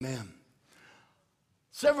Amen.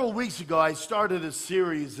 Several weeks ago, I started a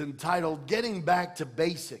series entitled Getting Back to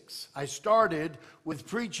Basics. I started with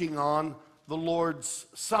preaching on the Lord's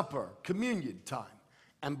Supper, communion time,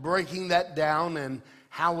 and breaking that down and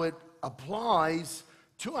how it applies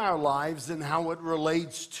to our lives and how it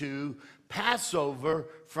relates to Passover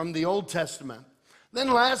from the Old Testament. Then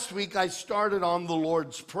last week, I started on the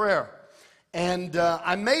Lord's Prayer. And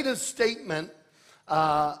I made a statement,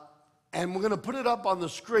 and we're going to put it up on the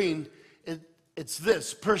screen. It's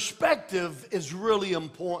this: perspective is really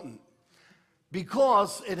important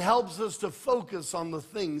because it helps us to focus on the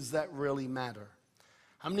things that really matter.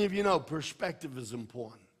 How many of you know perspective is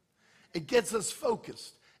important? It gets us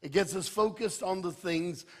focused. It gets us focused on the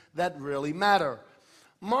things that really matter.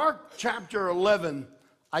 Mark chapter 11,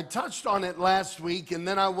 I touched on it last week, and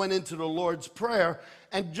then I went into the Lord's Prayer.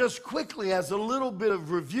 And just quickly, as a little bit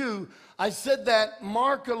of review, I said that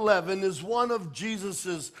Mark 11 is one of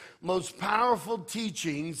Jesus's most powerful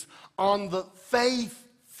teachings on the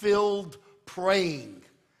faith-filled praying.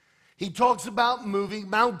 He talks about moving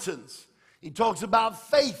mountains. He talks about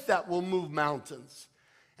faith that will move mountains.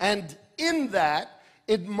 And in that,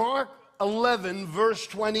 in Mark 11, verse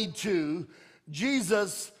 22,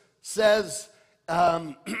 Jesus says,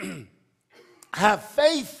 have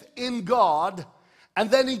faith in God, and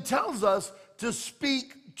then he tells us to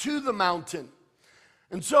speak to the mountain.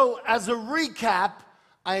 And so, as a recap,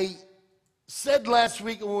 I said last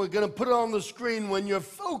week, and we're going to put it on the screen, when your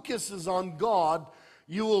focus is on God,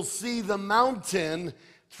 you will see the mountain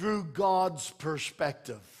through God's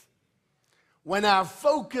perspective. When our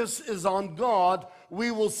focus is on God, we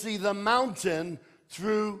will see the mountain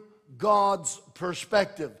through God's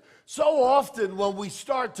perspective. So often when we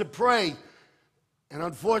start to pray, and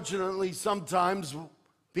unfortunately sometimes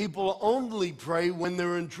people only pray when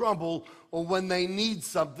they're in trouble or when they need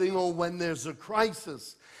something or when there's a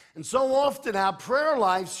crisis. And so often our prayer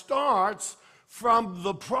life starts from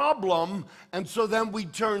the problem, and so then we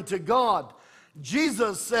turn to God.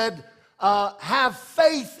 Jesus said, have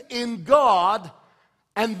faith in God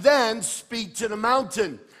and then speak to the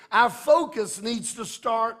mountain. Our focus needs to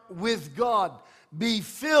start with God. Be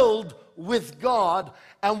filled with God.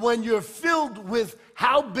 And when you're filled with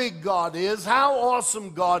how big God is, how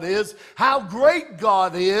awesome God is, how great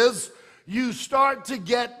God is, you start to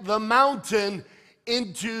get the mountain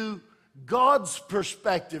into God's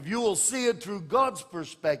perspective. You will see it through God's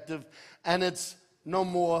perspective, and it's no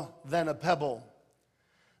more than a pebble.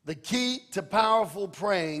 The key to powerful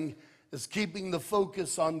praying is keeping the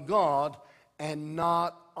focus on God and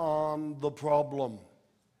not on the problem.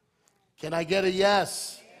 Can I get a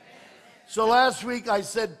yes? So last week I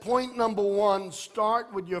said point number one,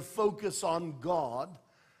 start with your focus on God.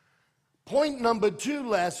 Point number two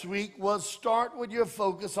last week was start with your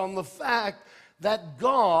focus on the fact that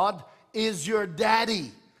God is your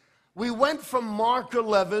daddy. We went from Mark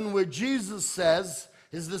 11 where Jesus says,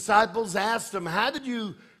 his disciples asked him, how did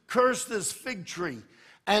you curse this fig tree?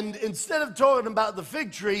 And instead of talking about the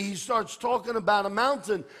fig tree, he starts talking about a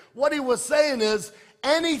mountain. What he was saying is,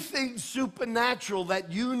 anything supernatural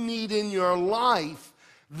that you need in your life,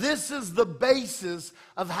 this is the basis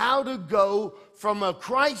of how to go from a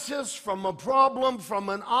crisis, from a problem, from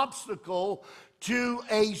an obstacle, to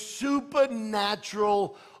a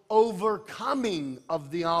supernatural overcoming of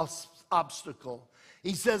the obstacle.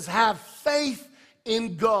 He says, have faith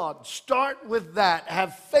in God. Start with that.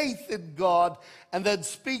 Have faith in God, and then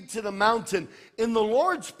speak to the mountain. In the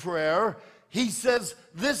Lord's Prayer, he says,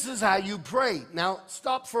 this is how you pray. Now,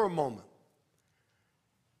 stop for a moment.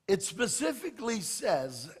 It specifically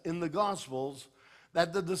says in the Gospels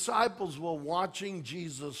that the disciples were watching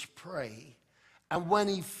Jesus pray, and when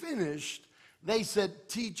he finished, they said,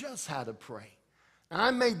 teach us how to pray. Now,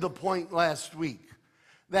 I made the point last week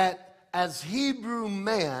that as Hebrew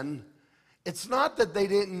man, it's not that they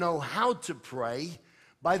didn't know how to pray.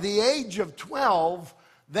 By the age of 12,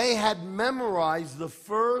 they had memorized the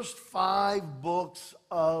first 5 books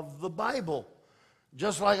of the Bible.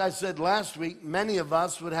 Just like I said last week, many of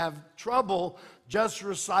us would have trouble just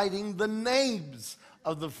reciting the names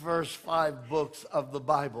of the first 5 books of the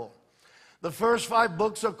Bible. The first 5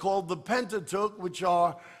 books are called the Pentateuch, which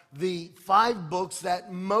are the 5 books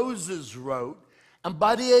that Moses wrote. And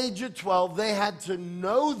by the age of 12, they had to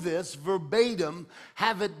know this verbatim,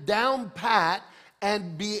 have it down pat,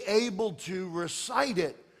 and be able to recite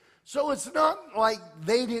it. So it's not like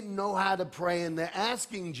they didn't know how to pray and they're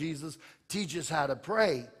asking Jesus, teach us how to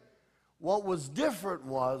pray. What was different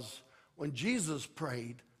was when Jesus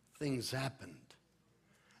prayed, things happened.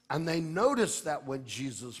 And they noticed that when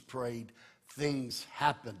Jesus prayed, things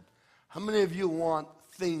happened. How many of you want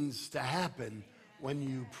things to happen when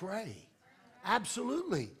you pray.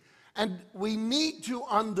 Absolutely. And we need to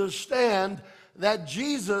understand that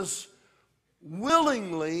Jesus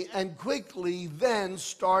willingly and quickly then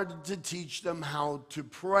started to teach them how to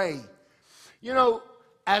pray. You know,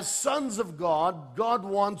 as sons of God, God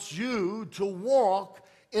wants you to walk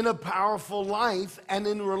in a powerful life and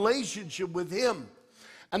in relationship with Him.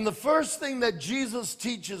 And the first thing that Jesus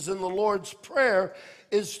teaches in the Lord's Prayer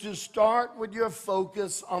is to start with your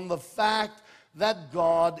focus on the fact that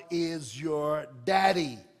God is your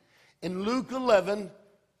daddy. In Luke 11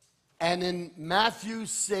 and in Matthew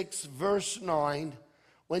 6, verse 9,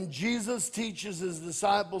 when Jesus teaches his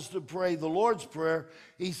disciples to pray the Lord's Prayer,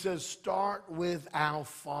 he says, start with our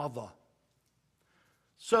Father.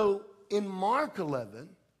 So in Mark 11,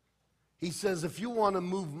 he says, if you want to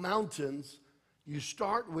move mountains, you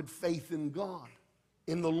start with faith in God.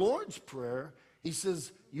 In the Lord's Prayer, he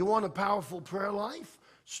says, you want a powerful prayer life?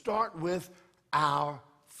 Start with our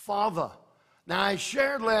Father. Now, I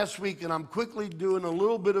shared last week, and I'm quickly doing a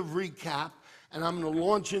little bit of recap, and I'm going to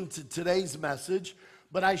launch into today's message.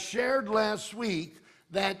 But I shared last week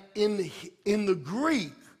that in the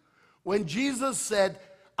Greek, when Jesus said,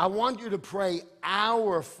 I want you to pray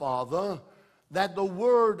our Father, that the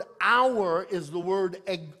word our is the word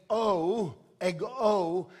ego,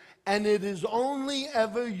 and it is only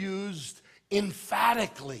ever used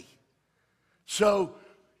emphatically. So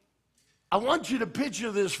I want you to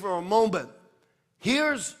picture this for a moment.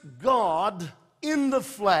 Here's God in the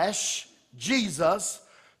flesh, Jesus,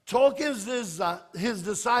 talking to his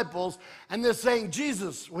disciples, and they're saying,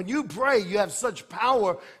 Jesus, when you pray, you have such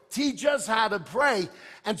power. Teach us how to pray.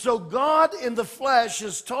 And so God in the flesh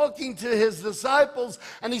is talking to his disciples,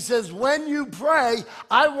 and he says, when you pray,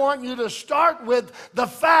 I want you to start with the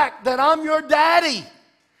fact that I'm your daddy.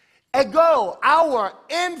 Ego, our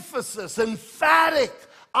emphasis, emphatic.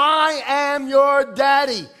 I am your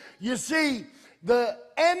daddy. You see, the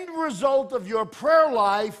end result of your prayer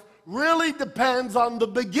life really depends on the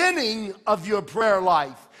beginning of your prayer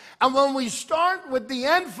life. And when we start with the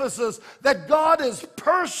emphasis that God is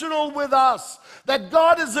personal with us, that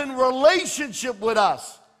God is in relationship with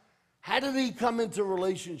us, how did he come into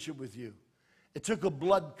relationship with you? It took a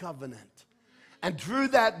blood covenant. And through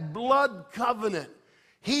that blood covenant,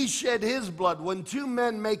 he shed his blood. When two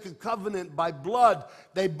men make a covenant by blood,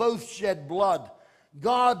 they both shed blood.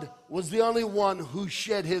 God was the only one who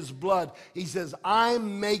shed his blood. He says,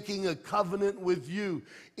 I'm making a covenant with you.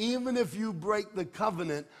 Even if you break the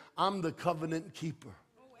covenant, I'm the covenant keeper.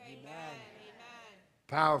 Amen.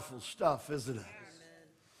 Powerful stuff, isn't it?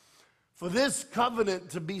 For this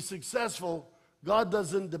covenant to be successful, God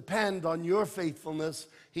doesn't depend on your faithfulness.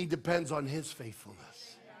 He depends on his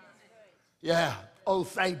faithfulness. Yeah. Oh,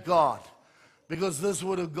 thank God. Because this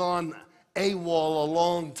would have gone AWOL a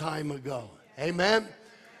long time ago. Amen?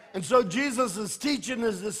 And so Jesus is teaching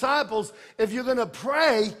his disciples, if you're going to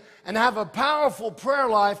pray and have a powerful prayer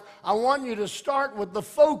life, I want you to start with the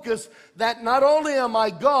focus that not only am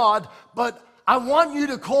I God, but I want you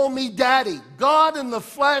to call me daddy. God in the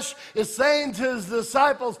flesh is saying to his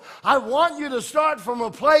disciples, I want you to start from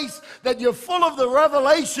a place that you're full of the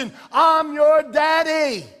revelation, I'm your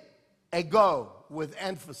daddy. Ego, with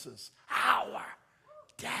emphasis, our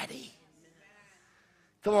daddy.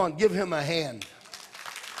 Come on, give him a hand.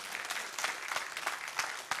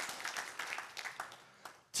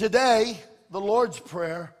 Today, the Lord's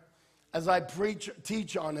Prayer, as I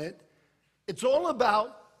teach on it, it's all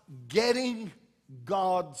about getting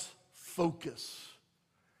God's focus.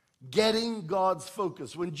 Getting God's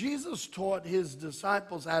focus. When Jesus taught his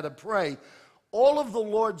disciples how to pray, all of the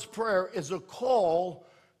Lord's Prayer is a call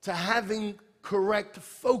to having correct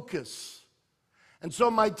focus. And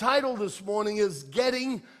so my title this morning is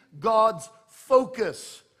Getting God's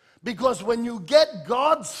Focus. Because when you get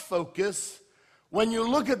God's focus, when you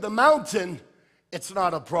look at the mountain, it's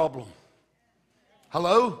not a problem.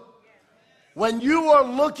 Hello? When you are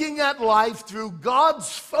looking at life through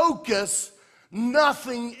God's focus,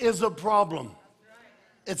 nothing is a problem.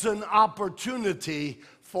 It's an opportunity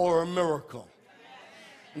for a miracle.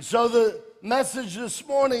 And so the message this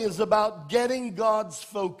morning is about getting God's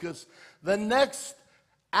focus. The next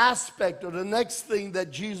aspect or the next thing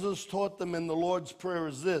that Jesus taught them in the Lord's Prayer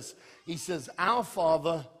is this. He says, Our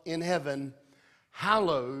Father in heaven,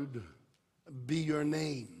 hallowed be your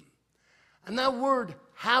name. And that word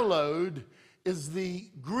hallowed is the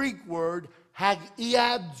Greek word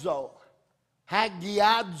hagiadzo.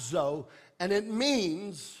 Hagiadzo, and it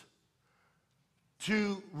means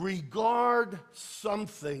to regard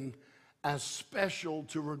something as special,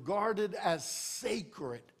 to regard it as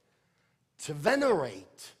sacred, to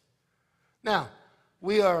venerate. Now,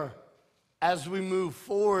 we are as we move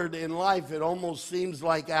forward in life, it almost seems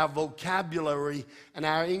like our vocabulary and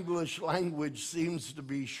our English language seems to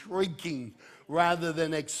be shrinking rather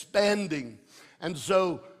than expanding. And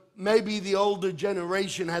so maybe the older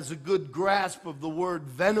generation has a good grasp of the word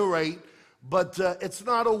venerate, but it's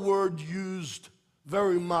not a word used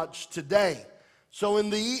very much today. So in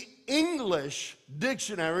the English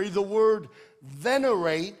dictionary, the word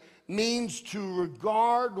venerate means to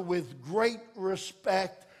regard with great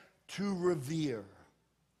respect, to revere.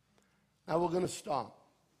 Now we're going to stop.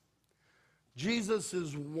 Jesus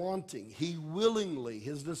is wanting, he willingly,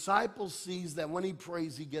 his disciples sees that when he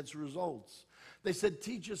prays, he gets results. They said,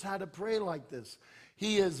 teach us how to pray like this.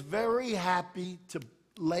 He is very happy to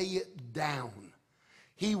lay it down.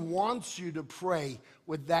 He wants you to pray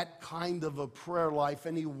with that kind of a prayer life,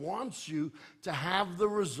 and he wants you to have the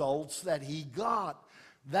results that he got.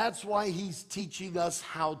 That's why he's teaching us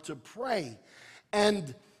how to pray.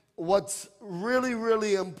 And what's really,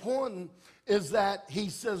 really important is that he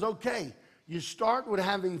says, okay, you start with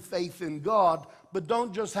having faith in God, but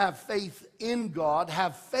don't just have faith in God,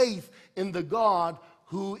 have faith in the God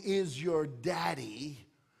who is your daddy.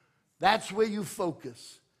 That's where you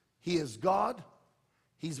focus. He is God,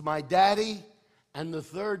 he's my daddy, and the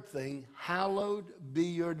third thing, hallowed be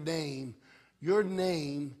your name. Your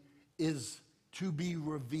name is to be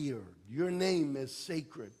revered. Your name is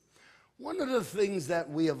sacred. One of the things that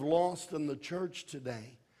we have lost in the church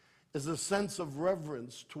today is a sense of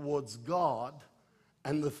reverence towards God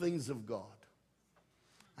and the things of God.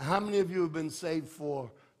 How many of you have been saved for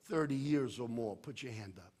 30 years or more? Put your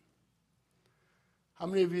hand up. How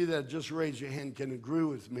many of you that just raised your hand can agree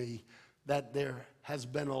with me that there has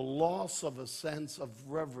been a loss of a sense of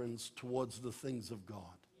reverence towards the things of God?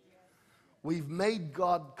 We've made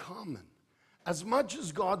God common. As much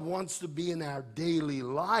as God wants to be in our daily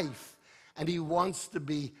life and he wants to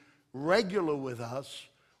be regular with us,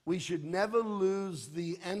 we should never lose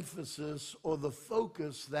the emphasis or the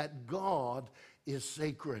focus that God is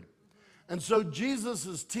sacred. And so Jesus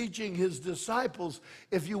is teaching his disciples,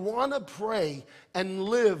 if you want to pray and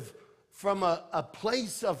live from a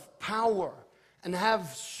place of power and have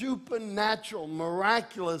supernatural,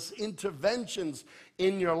 miraculous interventions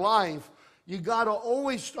in your life, you got to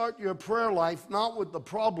always start your prayer life not with the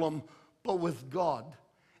problem, but with God.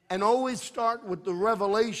 And always start with the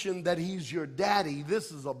revelation that he's your daddy.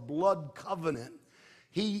 This is a blood covenant.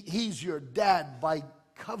 He's your dad by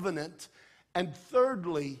covenant. And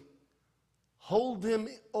thirdly, hold him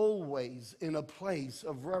always in a place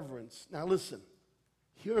of reverence. Now listen,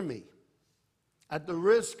 hear me. At the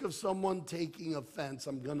risk of someone taking offense,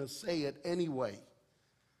 I'm going to say it anyway.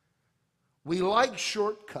 We like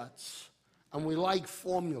shortcuts. And we like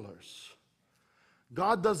formulas.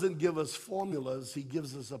 God doesn't give us formulas. He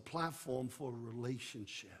gives us a platform for a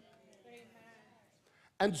relationship. Amen.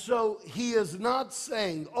 And so he is not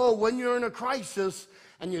saying, oh, when you're in a crisis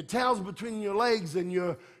and your tail's between your legs and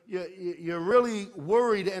you're really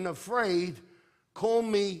worried and afraid, call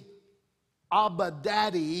me Abba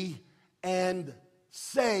Daddy and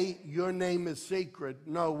say your name is sacred.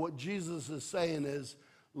 No, what Jesus is saying is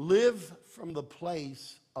live from the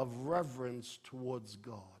place of reverence towards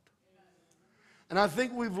God. And I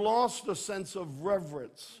think we've lost a sense of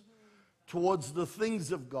reverence towards the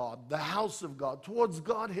things of God, the house of God, towards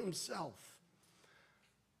God himself.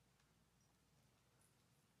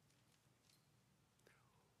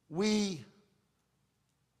 We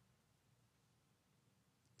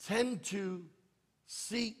tend to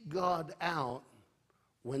seek God out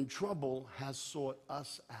when trouble has sought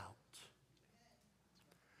us out.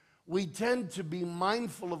 We tend to be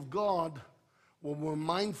mindful of God when we're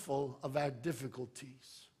mindful of our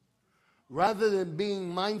difficulties, rather than being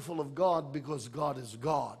mindful of God because God is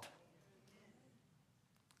God.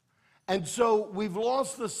 And so we've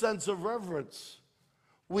lost the sense of reverence.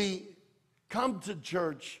 We come to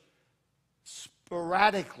church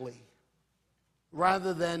sporadically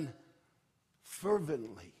rather than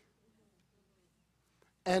fervently.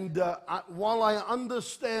 And while I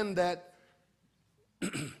understand that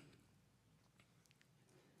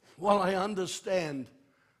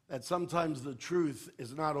sometimes the truth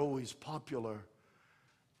is not always popular,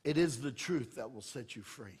 it is the truth that will set you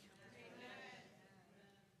free.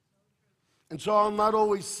 And so I'll not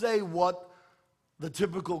always say what the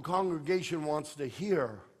typical congregation wants to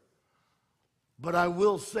hear, but I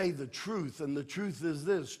will say the truth. And the truth is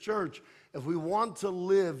this, church, if we want to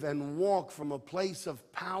live and walk from a place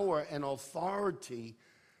of power and authority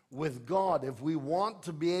with God, if we want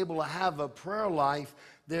to be able to have a prayer life,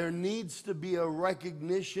 there needs to be a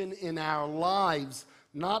recognition in our lives,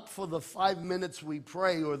 not for the 5 minutes we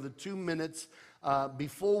pray or the 2 minutes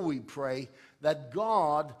before we pray, that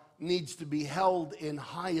God needs to be held in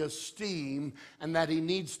high esteem, and that he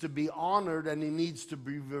needs to be honored, and he needs to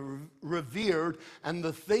be revered, and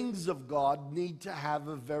the things of God need to have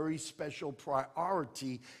a very special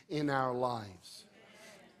priority in our lives.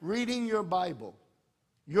 Reading your Bible.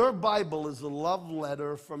 Your Bible is a love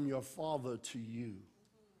letter from your Father to you.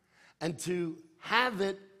 And to have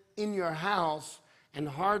it in your house and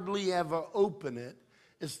hardly ever open it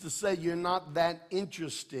is to say you're not that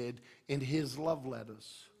interested in his love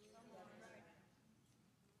letters.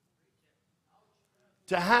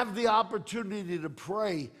 To have the opportunity to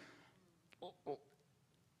pray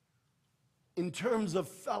in terms of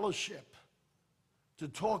fellowship, to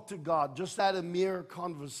talk to God, just at a mere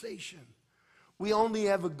conversation. We only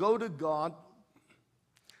ever go to God.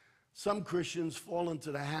 Some Christians fall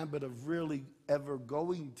into the habit of really ever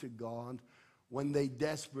going to God when they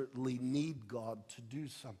desperately need God to do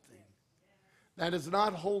something. That is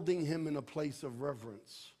not holding him in a place of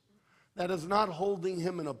reverence. That is not holding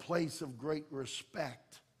him in a place of great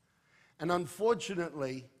respect. And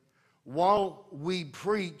unfortunately, while we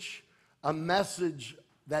preach a message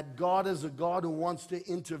that God is a God who wants to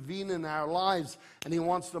intervene in our lives and he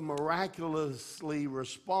wants to miraculously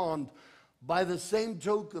respond, by the same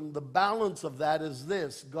token, the balance of that is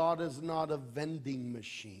this: God is not a vending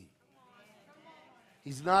machine.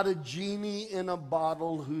 He's not a genie in a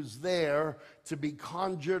bottle who's there to be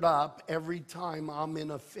conjured up every time I'm in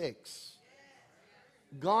a fix.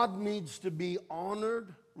 God needs to be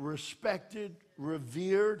honored, respected,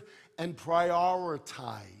 revered, and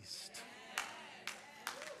prioritized.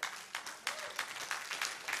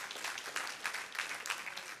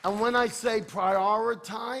 And when I say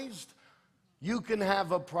prioritized, you can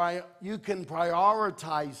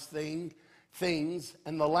prioritize things,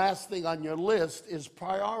 and the last thing on your list is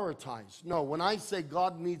prioritize. No, when I say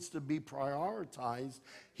God needs to be prioritized,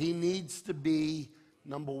 he needs to be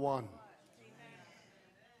number one.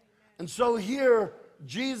 And so here,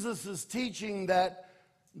 Jesus is teaching that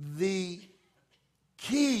the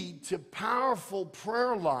key to powerful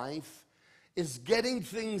prayer life is getting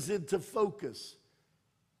things into focus.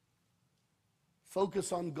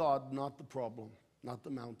 Focus on God, not the problem, not the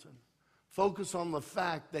mountain. Focus on the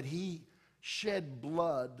fact that he shed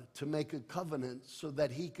blood to make a covenant so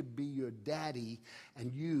that he could be your daddy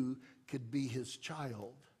and you could be his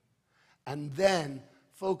child. And then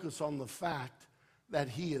focus on the fact that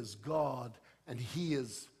he is God and he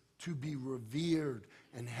is to be revered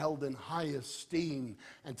and held in high esteem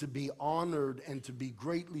and to be honored and to be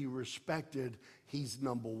greatly respected. He's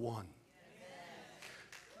number one.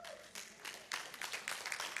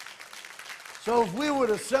 So if we were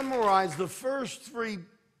to summarize the first 3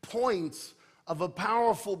 points of a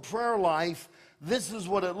powerful prayer life, this is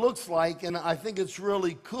what it looks like, and I think it's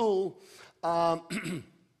really cool.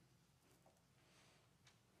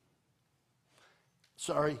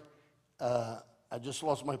 Sorry, I just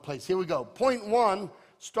lost my place. Here we go. Point 1,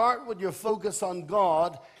 start with your focus on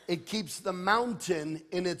God. It keeps the mountain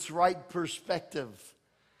in its right perspective.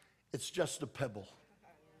 It's just a pebble.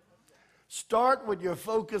 Start with your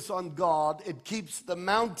focus on God. It keeps the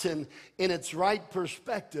mountain in its right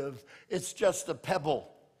perspective. It's just a pebble.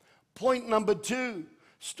 Point number 2,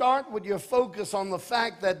 start with your focus on the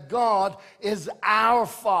fact that God is our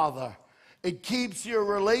Father. It keeps your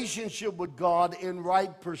relationship with God in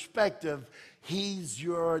right perspective. He's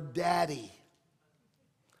your daddy.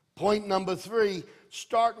 Point number 3,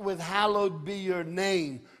 start with hallowed be your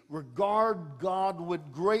name. Regard God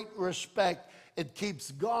with great respect. It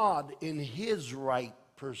keeps God in his right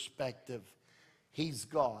perspective. He's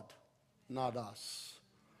God, not us.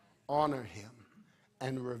 Honor him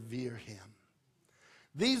and revere him.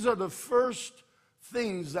 These are the first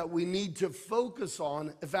things that we need to focus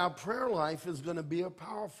on if our prayer life is going to be a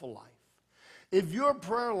powerful life. If your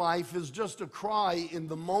prayer life is just a cry in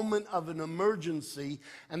the moment of an emergency,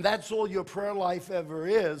 and that's all your prayer life ever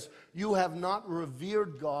is, you have not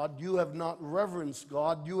revered God, you have not reverenced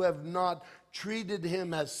God, you have not treated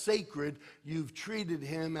him as sacred, you've treated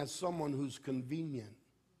him as someone who's convenient.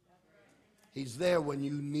 He's there when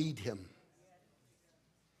you need him.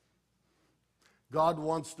 God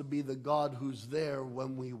wants to be the God who's there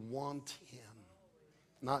when we want him,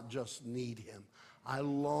 not just need him. I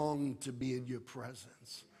long to be in your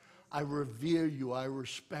presence. I revere you. I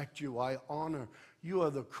respect you. I honor. You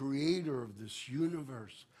are the creator of this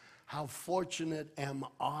universe. How fortunate am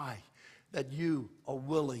I that you are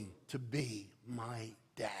willing to be my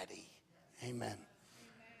daddy. Amen.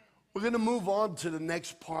 We're going to move on to the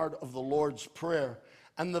next part of the Lord's Prayer.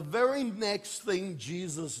 And the very next thing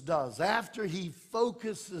Jesus does, after he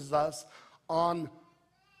focuses us on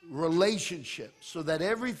relationship so that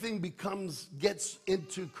everything gets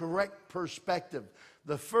into correct perspective.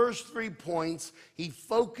 The first 3 points, he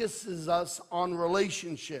focuses us on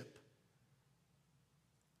relationship.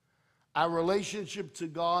 Our relationship to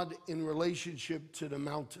God in relationship to the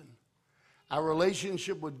mountain. Our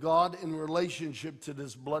relationship with God in relationship to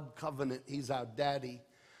this blood covenant. He's our daddy.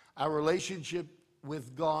 Our relationship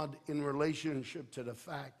with God in relationship to the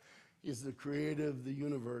fact He's the creator of the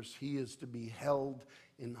universe. He is to be held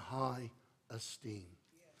in high esteem.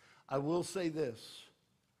 I will say this,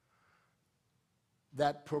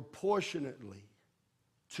 that proportionately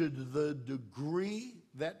to the degree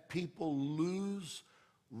that people lose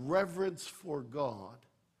reverence for God,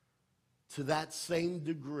 to that same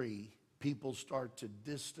degree, people start to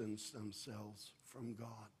distance themselves from God.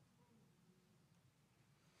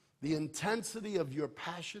 The intensity of your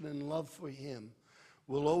passion and love for Him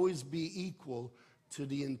will always be equal to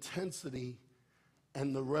the intensity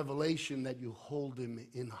and the revelation that you hold Him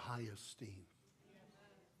in high esteem.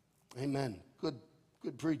 Amen.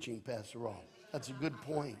 Good preaching, Pastor Ron. That's a good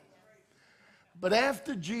point. But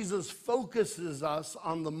after Jesus focuses us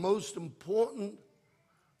on the most important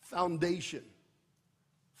foundation,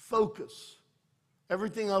 focus,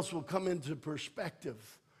 everything else will come into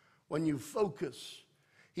perspective when you focus.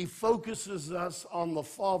 He focuses us on the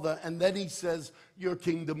Father, and then he says, your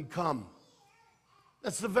kingdom come.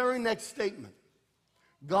 That's the very next statement.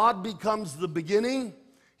 God becomes the beginning.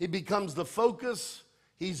 He becomes the focus.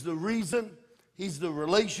 He's the reason. He's the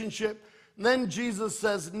relationship. And then Jesus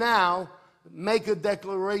says, now make a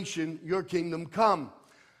declaration, your kingdom come.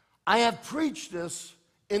 I have preached this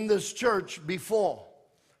in this church before,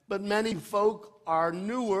 but many folk are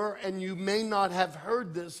newer, and you may not have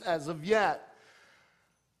heard this as of yet.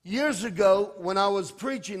 Years ago, when I was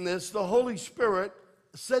preaching this, the Holy Spirit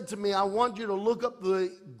said to me, I want you to look up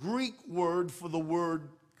the Greek word for the word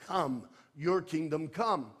come, your kingdom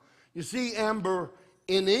come. You see, Amber,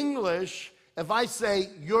 in English, if I say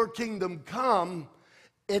your kingdom come,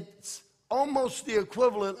 it's almost the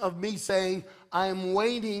equivalent of me saying, I am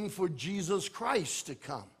waiting for Jesus Christ to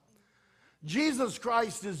come. Jesus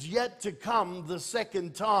Christ is yet to come the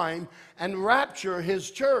second time and rapture his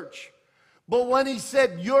church. But when he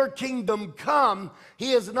said, your kingdom come,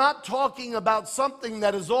 he is not talking about something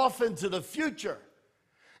that is off into the future.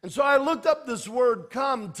 And so I looked up this word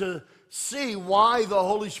come to see why the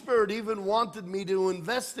Holy Spirit even wanted me to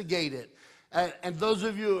investigate it. And those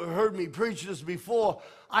of you who heard me preach this before,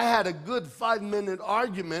 I had a good 5-minute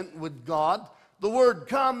argument with God. The word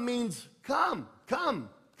come means come, come,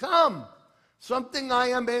 come. Something I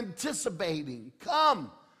am anticipating,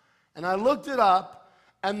 come. And I looked it up.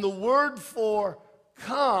 And the word for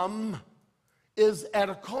come is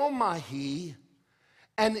erkomahi,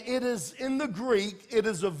 and it is in the Greek, it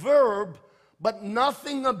is a verb, but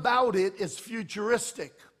nothing about it is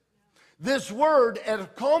futuristic. This word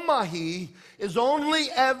erkomahi is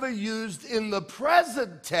only ever used in the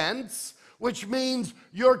present tense, which means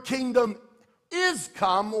your kingdom is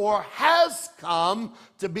come or has come,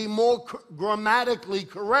 to be more grammatically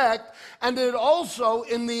correct. And it also,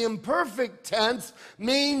 in the imperfect tense,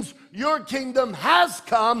 means your kingdom has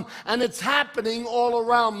come and it's happening all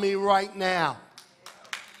around me right now.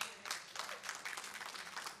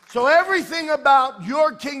 So everything about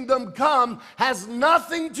your kingdom come has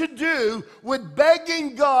nothing to do with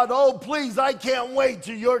begging God, oh please, I can't wait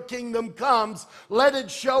till your kingdom comes. Let it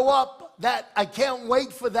show up. That I can't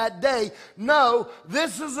wait for that day. No,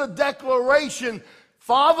 this is a declaration.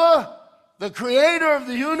 Father, the creator of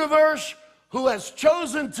the universe, who has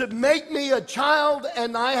chosen to make me a child,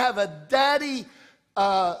 and I have a daddy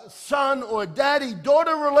son or daddy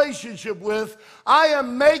daughter relationship with, I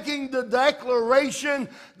am making the declaration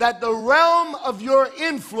that the realm of your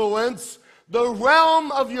influence, the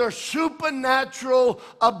realm of your supernatural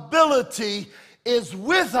ability is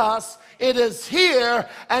with us. It is here,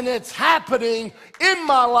 and it's happening in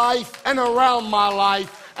my life and around my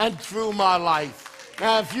life and through my life.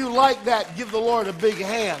 Now, if you like that, give the Lord a big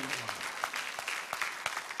hand.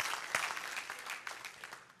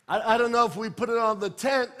 I don't know if we put it on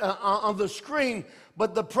the screen,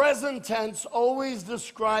 but the present tense always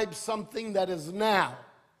describes something that is now.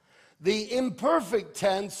 The imperfect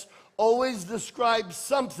tense always describes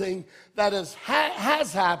something that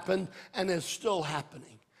has happened and is still happening.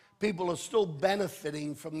 People are still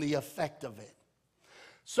benefiting from the effect of it.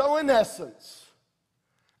 So in essence,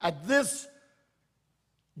 at this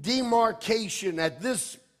demarcation, at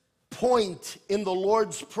this point in the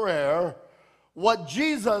Lord's Prayer, what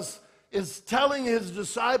Jesus is telling his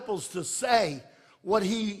disciples to say, what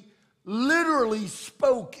he literally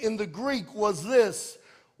spoke in the Greek was this: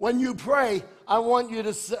 When you pray, I want you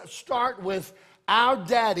to start with, "Our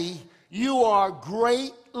Daddy, you are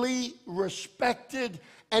greatly respected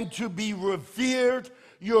and to be revered.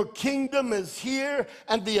 Your kingdom is here,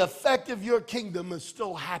 and the effect of your kingdom is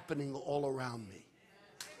still happening all around me."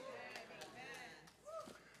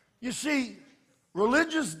 You see,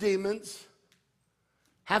 religious demons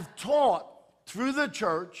have taught through the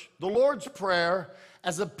church the Lord's Prayer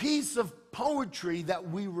as a piece of poetry that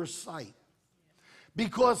we recite.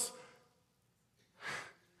 Because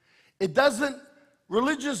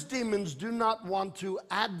religious demons do not want to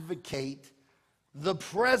advocate the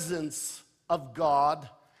presence of God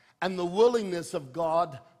and the willingness of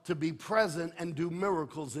God to be present and do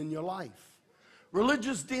miracles in your life.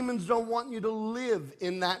 Religious demons don't want you to live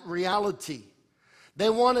in that reality. They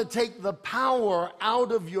want to take the power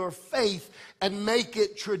out of your faith and make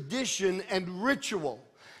it tradition and ritual.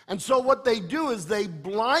 And so what they do is they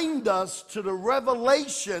blind us to the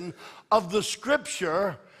revelation of the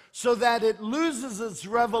Scripture so that it loses its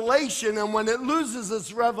revelation. And when it loses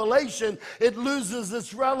its revelation, it loses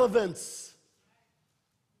its relevance.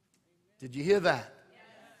 Did you hear that?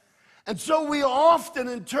 And so we often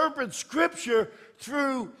interpret Scripture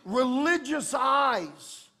through religious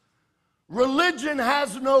eyes. Religion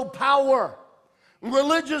has no power.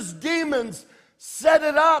 Religious demons set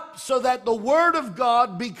it up so that the Word of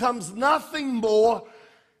God becomes nothing more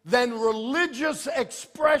than religious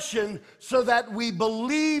expression, so that we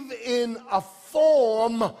believe in a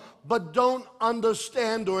form but don't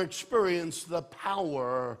understand or experience the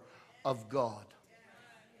power of God.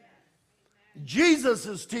 Jesus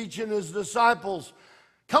is teaching his disciples,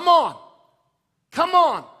 come on,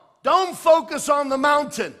 don't focus on the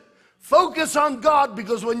mountain. Focus on God,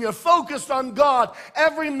 because when you're focused on God,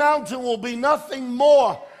 every mountain will be nothing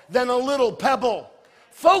more than a little pebble.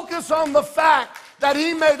 Focus on the fact that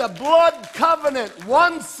he made a blood covenant,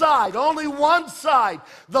 one side, only one side.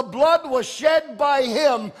 The blood was shed by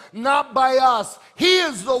him, not by us. He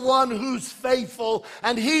is the one who's faithful,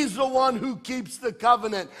 and he's the one who keeps the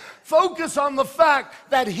covenant. Focus on the fact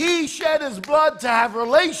that he shed his blood to have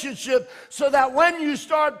relationship, so that when you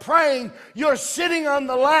start praying, you're sitting on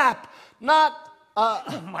the lap, not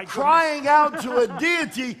crying out to a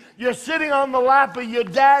deity. You're sitting on the lap of your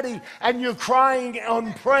daddy, and you're crying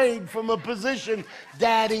and praying from a position,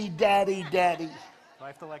 "Daddy, daddy, daddy." Do I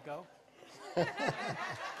have to let go?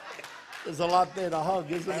 There's a lot there to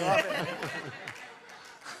hug, isn't there?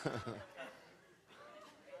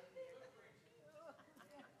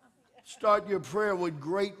 Start your prayer with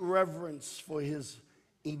great reverence for his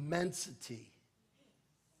immensity.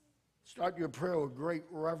 Start your prayer with great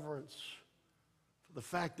reverence for the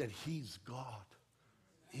fact that he's God.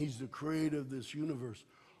 He's the creator of this universe.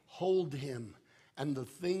 Hold him and the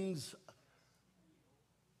things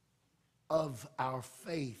of our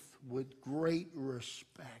faith with great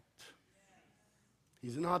respect.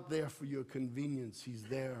 He's not there for your convenience. He's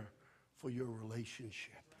there for your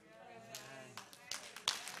relationship.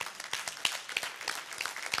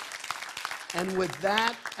 And with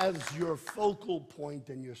that as your focal point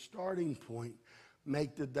and your starting point,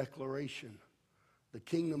 make the declaration: the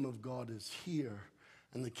kingdom of God is here,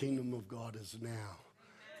 and the kingdom of God is now.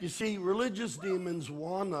 You see, religious demons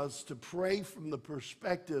want us to pray from the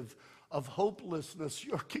perspective of hopelessness.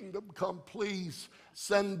 Your kingdom come, please.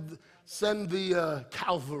 Send the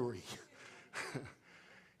Calvary.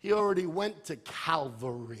 He already went to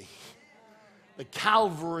Calvary. The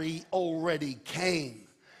Calvary already came.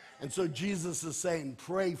 And so Jesus is saying,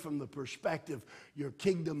 pray from the perspective, your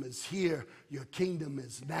kingdom is here, your kingdom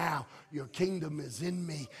is now, your kingdom is in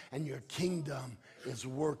me, and your kingdom is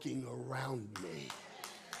working around me.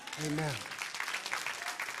 Amen.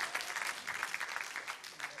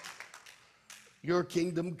 Your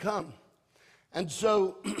kingdom come. And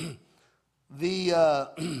so he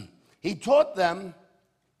taught them.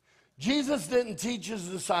 Jesus didn't teach his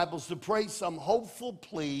disciples to pray some hopeful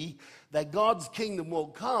plea that God's kingdom will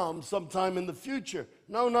come sometime in the future.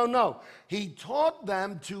 No. He taught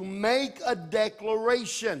them to make a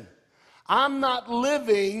declaration. I'm not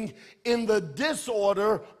living in the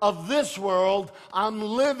disorder of this world. I'm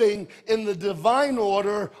living in the divine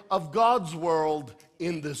order of God's world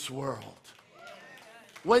in this world.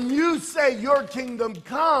 When you say your kingdom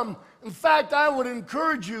come, in fact, I would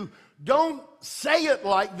encourage you, don't say it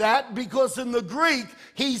like that because in the Greek,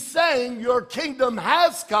 he's saying your kingdom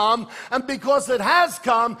has come, and because it has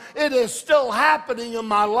come, it is still happening in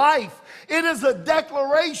my life. It is a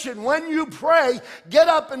declaration. When you pray, get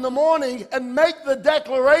up in the morning and make the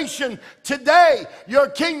declaration, today your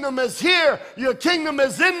kingdom is here, your kingdom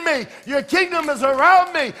is in me, your kingdom is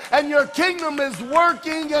around me, and your kingdom is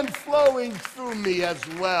working and flowing through me as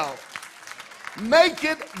well. Make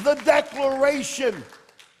it the declaration.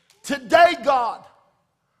 Today, God,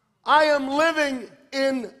 I am living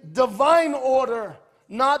in divine order,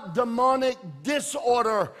 not demonic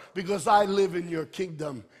disorder, because I live in your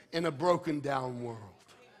kingdom in a broken down world.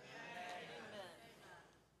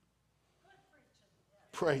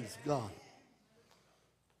 Praise God.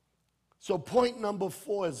 So point number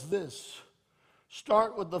 4 is this.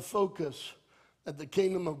 Start with the focus that the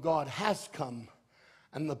kingdom of God has come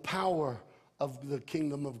and the power of the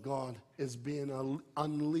kingdom of God is being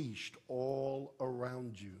unleashed all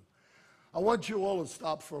around you. I want you all to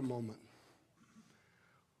stop for a moment.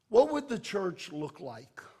 What would the church look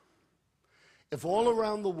like if all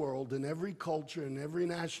around the world, in every culture, in every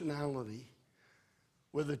nationality,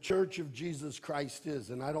 where the church of Jesus Christ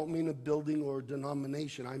is, and I don't mean a building or a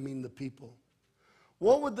denomination, I mean the people.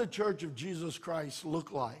 What would the church of Jesus Christ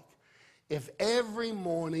look like if every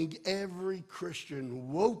morning every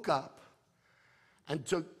Christian woke up and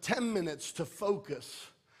took 10 minutes to focus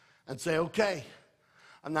and say, okay,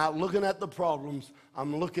 I'm not looking at the problems,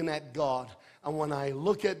 I'm looking at God. And when I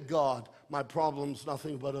look at God, my problem's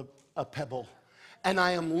nothing but a pebble. And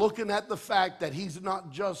I am looking at the fact that he's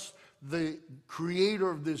not just the creator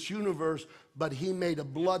of this universe, but he made a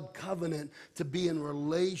blood covenant to be in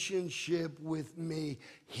relationship with me.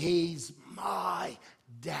 He's my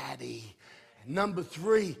daddy. Number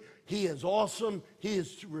 3, he is awesome, he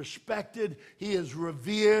is respected, he is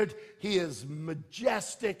revered, he is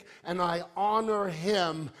majestic, and I honor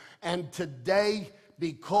him. And today,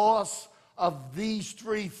 because of these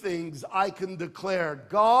 3 things, I can declare,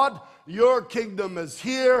 God, your kingdom is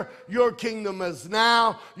here, your kingdom is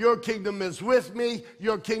now, your kingdom is with me,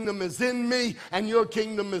 your kingdom is in me, and your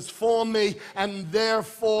kingdom is for me, and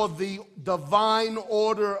therefore the divine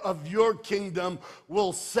order of your kingdom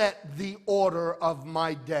will set the order of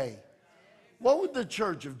my day. What would the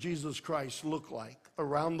church of Jesus Christ look like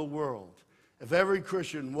around the world if every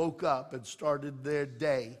Christian woke up and started their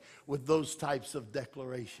day with those types of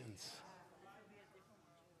declarations?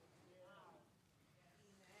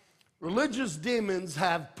 Religious demons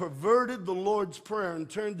have perverted the Lord's Prayer and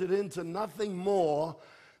turned it into nothing more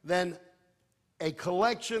than a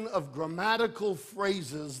collection of grammatical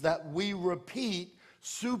phrases that we repeat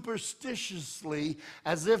superstitiously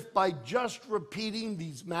as if by just repeating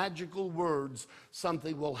these magical words,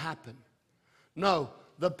 something will happen. No,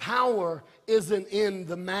 the power isn't in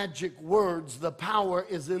the magic words. The power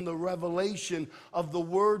is in the revelation of the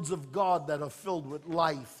words of God that are filled with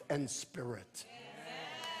life and spirit.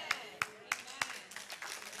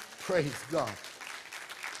 Praise God.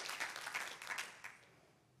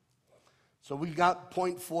 So we got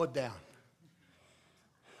point 4 down.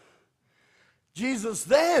 Jesus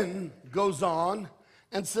then goes on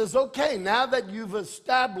and says, okay, now that you've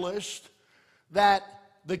established that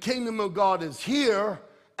the kingdom of God is here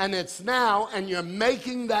and it's now, and you're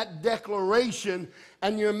making that declaration,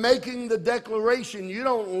 and you're making the declaration, you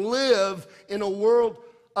don't live in a world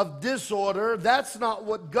of disorder. That's not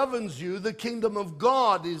what governs you. The kingdom of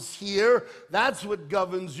God is here. That's what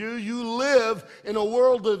governs you. You live in a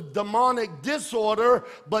world of demonic disorder,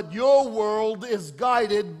 but your world is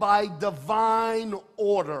guided by divine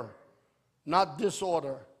order, not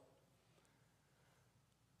disorder.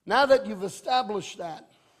 Now that you've established that,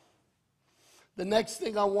 the next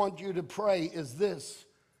thing I want you to pray is this.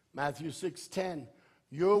 Matthew 6:10.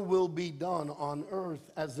 Your will be done on earth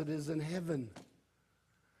as it is in heaven.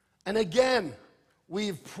 And again,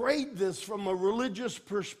 we've prayed this from a religious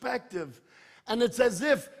perspective. And it's as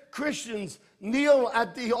if Christians kneel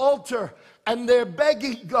at the altar and they're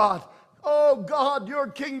begging God, oh God, your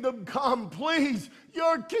kingdom come, please,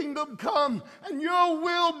 your kingdom come, and your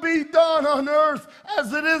will be done on earth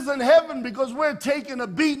as it is in heaven, because we're taking a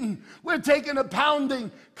beating, we're taking a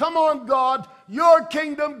pounding. Come on, God, your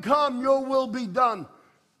kingdom come, your will be done.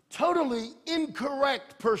 Totally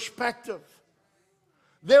incorrect perspective.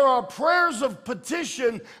 There are prayers of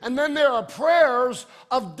petition, and then there are prayers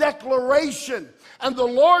of declaration. And the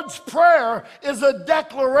Lord's Prayer is a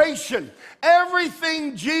declaration.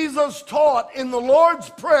 Everything Jesus taught in the Lord's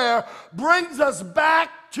Prayer brings us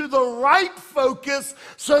back to the right focus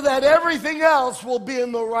so that everything else will be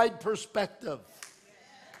in the right perspective.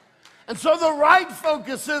 And so the right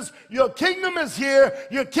focus is your kingdom is here,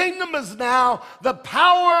 your kingdom is now, the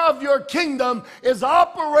power of your kingdom is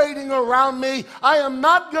operating around me. I am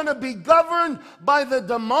not going to be governed by the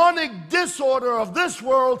demonic disorder of this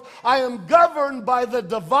world. I am governed by the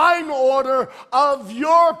divine order of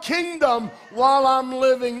your kingdom while I'm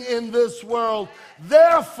living in this world.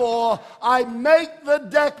 Therefore, I make the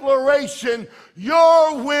declaration,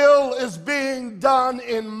 your will is being done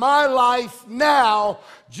in my life now,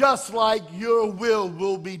 just like your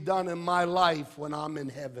will be done in my life when I'm in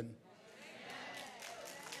heaven.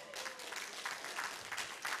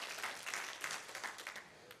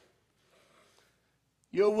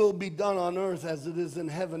 Your will be done on earth as it is in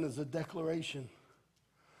heaven is a declaration.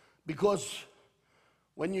 Because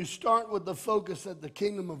when you start with the focus that the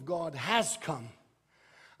kingdom of God has come,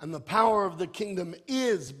 and the power of the kingdom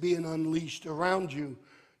is being unleashed around you,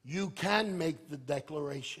 you can make the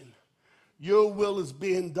declaration. Your will is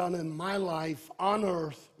being done in my life on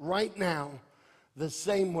earth right now, the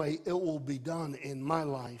same way it will be done in my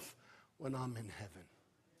life when I'm in heaven.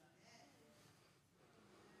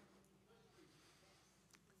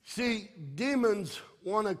 See, demons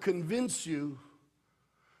want to convince you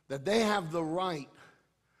that they have the right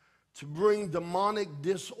to bring demonic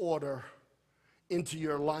disorder into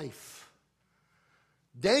your life.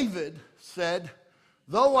 David said,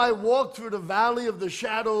 though I walk through the valley of the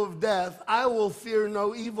shadow of death, I will fear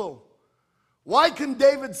no evil. Why can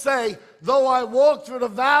David say, though I walk through the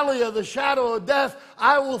valley of the shadow of death,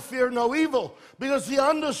 I will fear no evil? Because he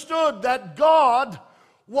understood that God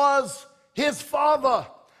was his father.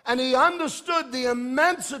 And he understood the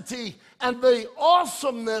immensity and the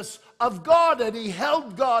awesomeness of God, and he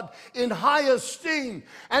held God in high esteem.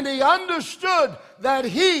 And he understood that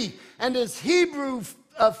he and his Hebrew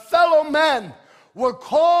fellow men were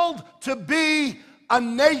called to be a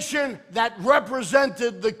nation that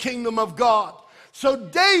represented the kingdom of God. So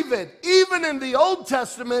David, even in the Old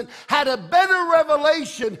Testament, had a better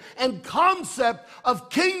revelation and concept of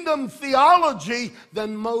kingdom theology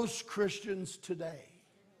than most Christians today.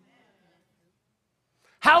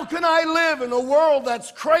 How can I live in a world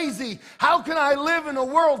that's crazy? How can I live in a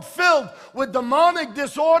world filled with demonic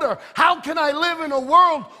disorder? How can I live in a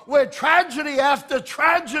world where tragedy after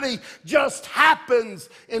tragedy just happens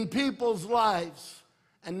in people's lives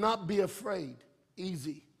and not be afraid?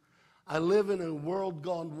 Easy. I live in a world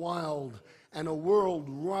gone wild and a world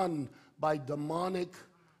run by demonic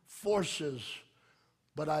forces,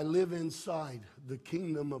 but I live inside the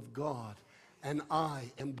kingdom of God, and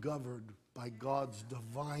I am governed by God's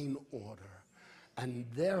divine order. And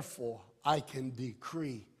therefore, I can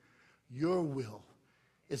decree your will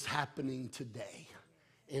is happening today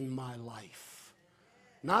in my life.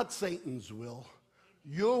 Not Satan's will.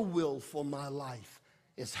 Your will for my life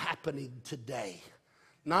is happening today.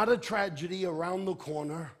 Not a tragedy around the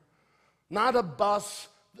corner. Not a bus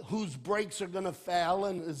whose brakes are going to fail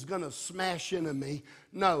and is going to smash into me.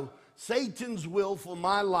 No. Satan's will for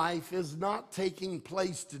my life is not taking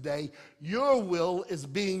place today. Your will is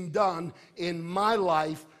being done in my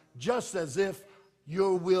life, just as if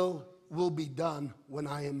your will be done when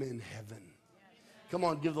I am in heaven. Come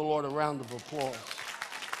on, give the Lord a round of applause.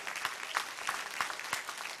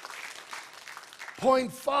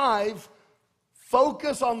 Point 5,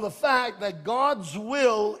 focus on the fact that God's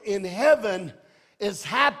will in heaven is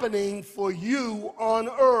happening for you on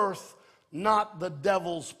earth, not the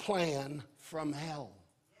devil's plan from hell.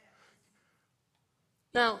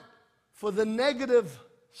 Now, for the negative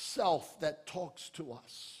self that talks to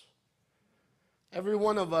us, every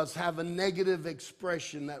one of us have a negative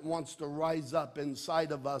expression that wants to rise up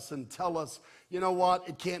inside of us and tell us, you know what,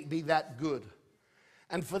 it can't be that good.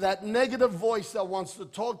 And for that negative voice that wants to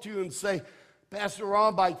talk to you and say, Pastor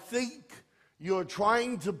Rob, I think you're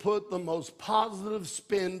trying to put the most positive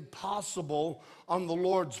spin possible on the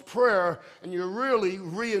Lord's Prayer, and you're really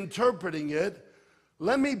reinterpreting it.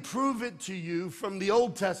 Let me prove it to you from the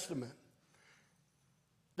Old Testament.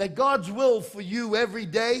 That God's will for you every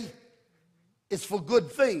day is for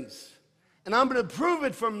good things. And I'm going to prove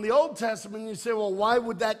it from the Old Testament. And you say, well, why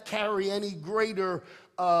would that carry any greater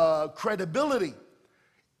credibility?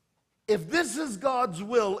 If this is God's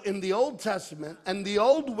will in the Old Testament, and the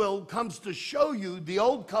old will comes to show you, the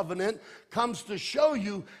old covenant comes to show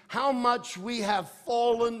you how much we have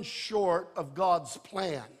fallen short of God's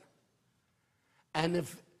plan. And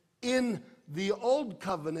if in the old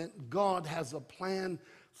covenant, God has a plan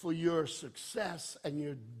for your success and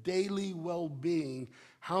your daily well-being,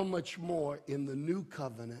 how much more in the new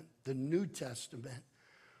covenant, the New Testament,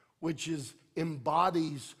 which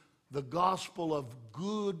embodies the gospel of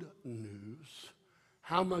good news,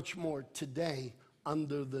 how much more today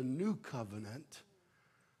under the new covenant,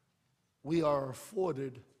 we are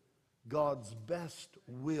afforded God's best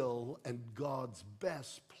will and God's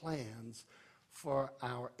best plans for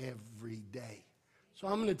our everyday. So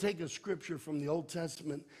I'm going to take a scripture from the Old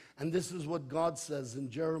Testament, and this is what God says in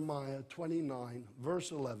Jeremiah 29,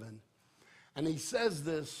 verse 11. And he says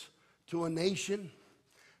this to a nation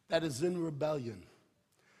that is in rebellion.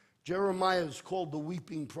 Jeremiah is called the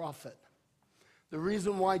weeping prophet. The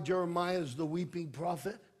reason why Jeremiah is the weeping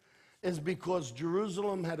prophet is because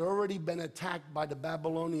Jerusalem had already been attacked by the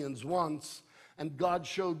Babylonians once, and God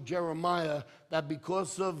showed Jeremiah that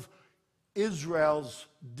because of Israel's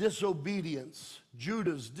disobedience,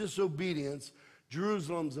 Judah's disobedience,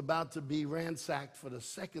 Jerusalem's about to be ransacked for the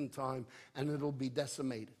second time, and it'll be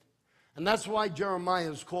decimated. And that's why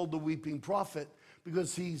Jeremiah is called the weeping prophet,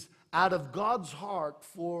 because he's out of God's heart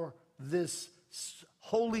for this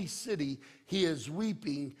holy city. He is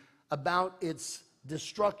weeping about its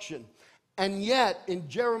destruction. And yet, in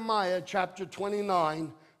Jeremiah chapter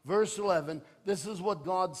 29, verse 11, this is what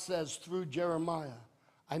God says through Jeremiah.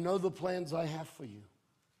 I know the plans I have for you,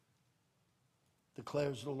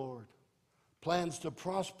 declares the Lord. Plans to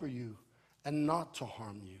prosper you and not to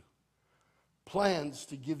harm you. Plans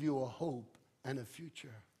to give you a hope and a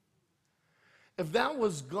future. If that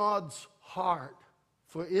was God's heart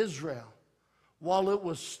for Israel while it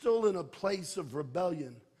was still in a place of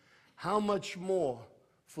rebellion, how much more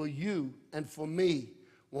for you and for me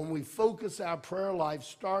when we focus our prayer life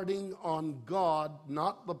starting on God,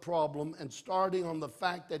 not the problem, and starting on the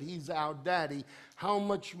fact that He's our daddy, how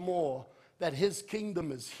much more that His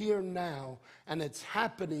kingdom is here now and it's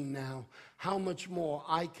happening now, how much more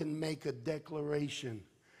I can make a declaration.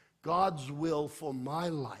 God's will for my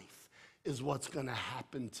life is what's going to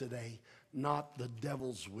happen today, not the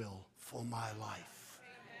devil's will for my life.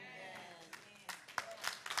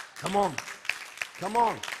 Come on. Come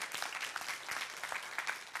on.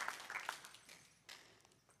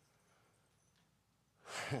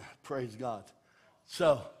 Praise God.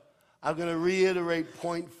 So, I'm going to reiterate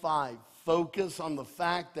point 5. Focus on the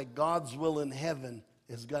fact that God's will in heaven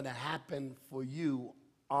is going to happen for you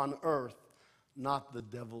on earth, not the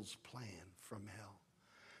devil's plan from hell.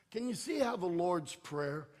 Can you see how the Lord's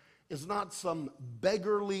Prayer is not some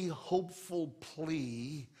beggarly, hopeful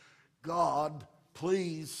plea, God,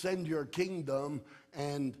 please send your kingdom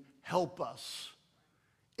and help us.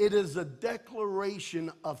 It is a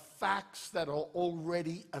declaration of facts that are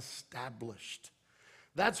already established.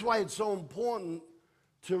 That's why it's so important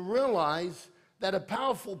to realize that a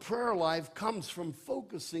powerful prayer life comes from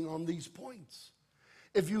focusing on these points.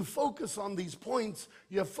 If you focus on these points,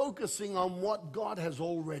 you're focusing on what God has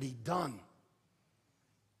already done.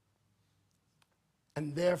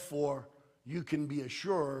 And therefore, you can be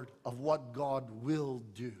assured of what God will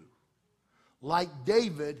do. Like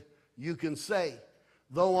David, you can say,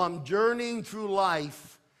 though I'm journeying through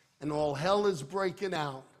life and all hell is breaking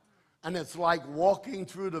out, and it's like walking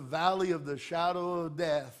through the valley of the shadow of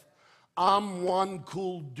death, I'm one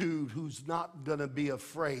cool dude who's not going to be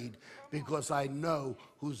afraid because I know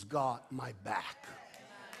who's got my back.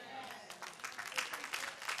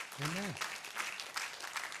 Amen.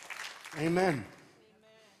 Amen.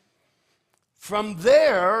 From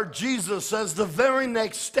there, Jesus says the very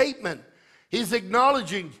next statement. He's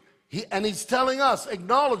acknowledging, and he's telling us,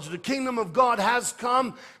 acknowledge the kingdom of God has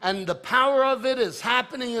come and the power of it is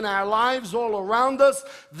happening in our lives all around us.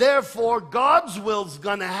 Therefore, God's will is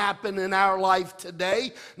going to happen in our life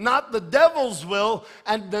today, not the devil's will.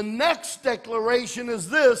 And the next declaration is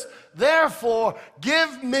this, therefore,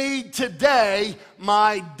 give me today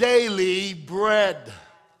my daily bread.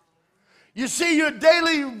 You see, your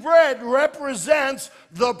daily bread represents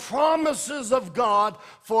the promises of God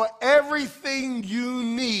for everything you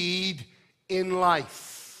need in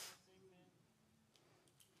life.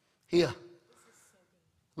 Here,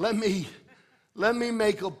 let me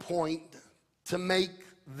make a point to make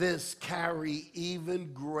this carry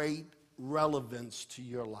even great relevance to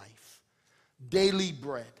your life. Daily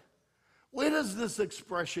bread. Where does this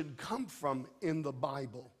expression come from in the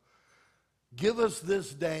Bible? Give us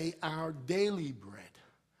this day our daily bread.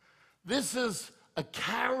 This is a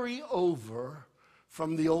carryover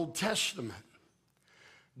from the Old Testament.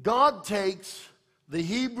 God takes the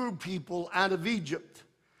Hebrew people out of Egypt,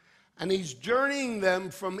 and He's journeying them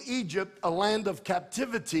from Egypt, a land of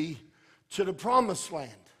captivity, to the Promised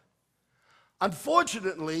Land.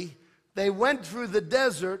 Unfortunately, they went through the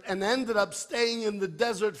desert and ended up staying in the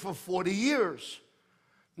desert for 40 years.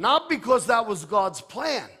 Not because that was God's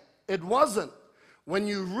plan. It wasn't. When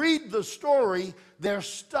you read the story, they're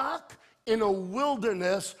stuck in a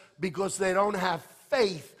wilderness because they don't have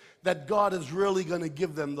faith that God is really going to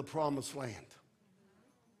give them the promised land.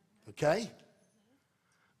 Okay?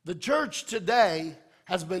 The church today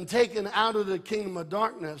has been taken out of the kingdom of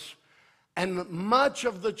darkness, and much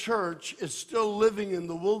of the church is still living in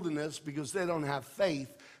the wilderness because they don't have faith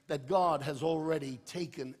that God has already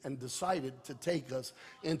taken and decided to take us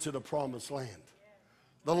into the promised land.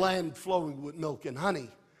 The land flowing with milk and honey.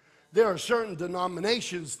 There are certain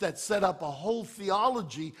denominations that set up a whole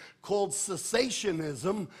theology called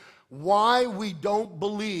cessationism, why we don't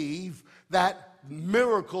believe that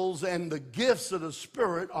miracles and the gifts of the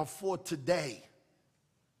Spirit are for today.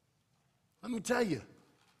 Let me tell you,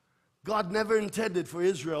 God never intended for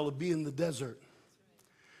Israel to be in the desert.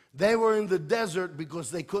 They were in the desert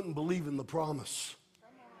because they couldn't believe in the promise.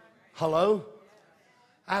 Hello?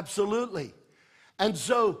 Absolutely. And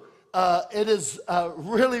so it is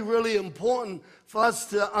really, really important for us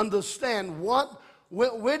to understand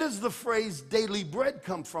where does the phrase daily bread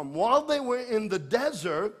come from? While they were in the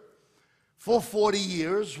desert for 40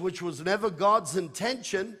 years, which was never God's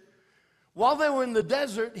intention, while they were in the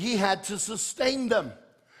desert, he had to sustain them.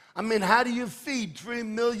 I mean, how do you feed 3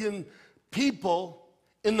 million people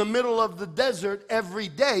in the middle of the desert every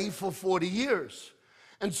day for 40 years?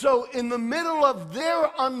 And so in the middle of their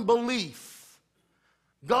unbelief,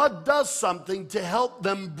 God does something to help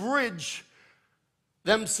them bridge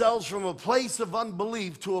themselves from a place of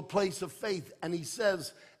unbelief to a place of faith. And he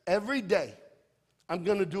says, every day I'm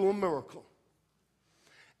going to do a miracle.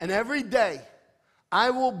 And every day I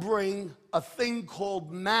will bring a thing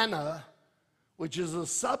called manna, which is a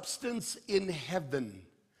substance in heaven.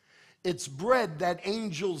 It's bread that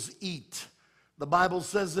angels eat. The Bible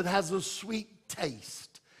says it has a sweet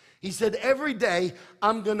taste. He said, every day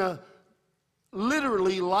I'm going to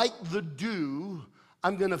literally, like the dew,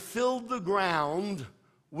 I'm going to fill the ground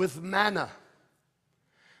with manna.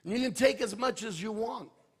 And you can take as much as you want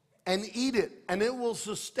and eat it, and it will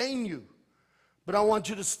sustain you. But I want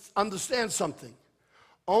you to understand something.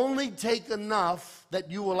 Only take enough that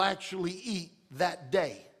you will actually eat that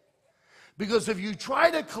day. Because if you try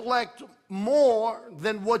to collect more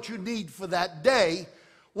than what you need for that day,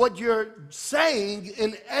 what you're saying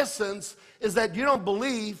in essence is that you don't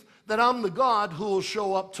believe that I'm the God who will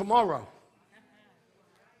show up tomorrow.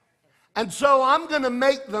 And so I'm going to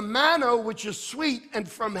make the manna, which is sweet and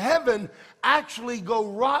from heaven, actually go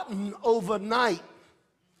rotten overnight.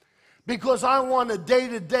 Because I want a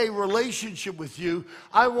day-to-day relationship with you.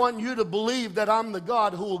 I want you to believe that I'm the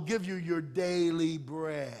God who will give you your daily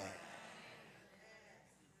bread.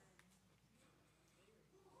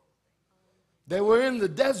 They were in the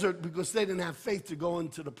desert because they didn't have faith to go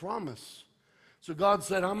into the promise. So God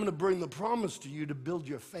said, I'm going to bring the promise to you to build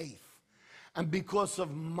your faith. And because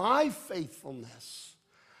of my faithfulness,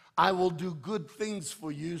 I will do good things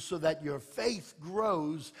for you so that your faith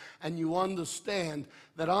grows and you understand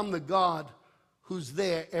that I'm the God who's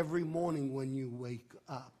there every morning when you wake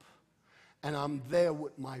up. And I'm there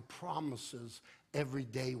with my promises every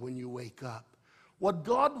day when you wake up. What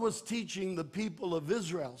God was teaching the people of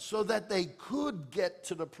Israel so that they could get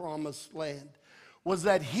to the promised land was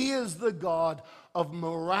that he is the God of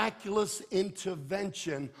miraculous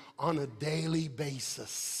intervention on a daily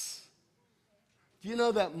basis. Do you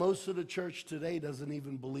know that most of the church today doesn't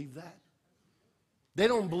even believe that? They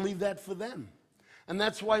don't believe that for them. And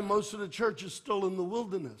that's why most of the church is still in the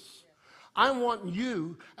wilderness. I want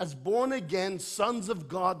you, as born-again sons of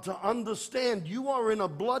God, to understand you are in a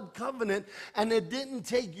blood covenant, and it didn't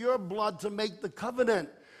take your blood to make the covenant.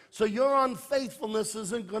 So your unfaithfulness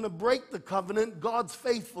isn't going to break the covenant. God's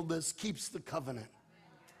faithfulness keeps the covenant.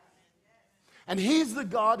 And he's the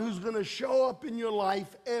God who's going to show up in your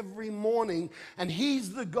life every morning. And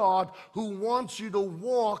he's the God who wants you to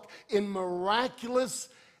walk in miraculous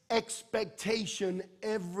expectation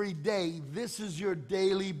every day. This is your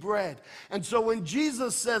daily bread. And so when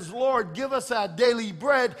Jesus says, Lord, give us our daily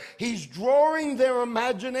bread, he's drawing their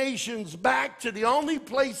imaginations back to the only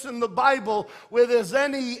place in the Bible where there's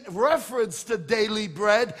any reference to daily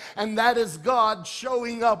bread, and that is God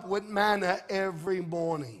showing up with manna every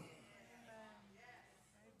morning.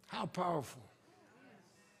 How powerful.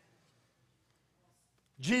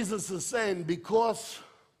 Jesus is saying, because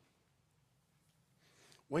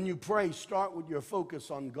when you pray, start with your focus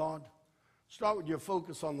on God. Start with your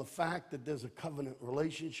focus on the fact that there's a covenant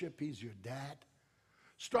relationship. He's your dad.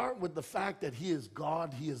 Start with the fact that he is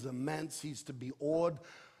God. He is immense. He's to be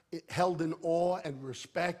held in awe and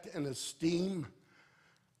respect and esteem.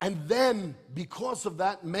 And then, because of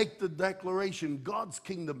that, make the declaration, God's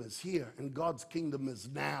kingdom is here, and God's kingdom is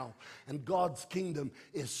now, and God's kingdom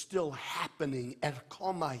is still happening.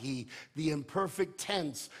 Erkomahi, the imperfect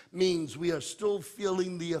tense, means we are still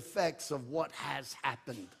feeling the effects of what has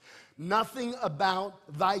happened. Nothing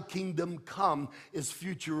about thy kingdom come is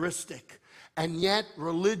futuristic. And yet,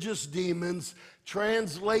 religious demons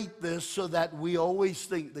translate this so that we always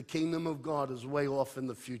think the kingdom of God is way off in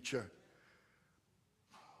the future.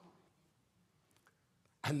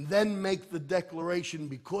 And then make the declaration,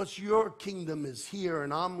 because your kingdom is here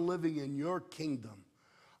and I'm living in your kingdom,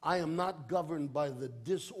 I am not governed by the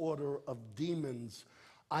disorder of demons.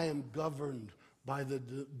 I am governed by the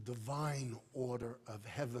divine order of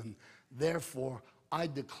heaven. Therefore, I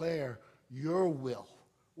declare your will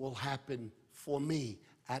happen for me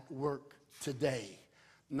at work today,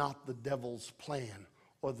 not the devil's plan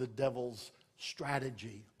or the devil's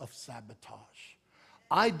strategy of sabotage.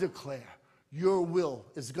 I declare your will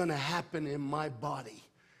is going to happen in my body,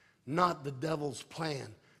 not the devil's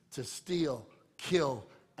plan to steal, kill,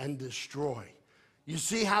 and destroy. You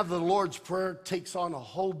see how the Lord's Prayer takes on a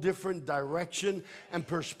whole different direction and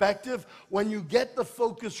perspective? When you get the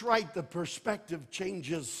focus right, the perspective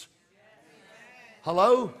changes.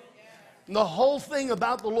 Hello? And the whole thing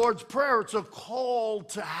about the Lord's Prayer, it's a call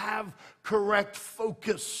to have correct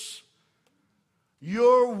focus.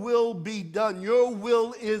 Your will be done. Your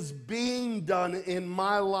will is being done in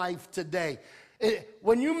my life today.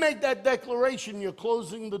 When you make that declaration, you're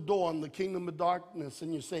closing the door on the kingdom of darkness,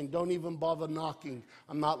 and you're saying, don't even bother knocking.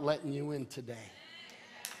 I'm not letting you in today.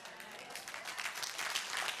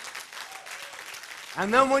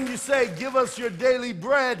 And then when you say, give us your daily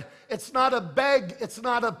bread, it's not a beg, it's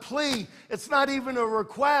not a plea, it's not even a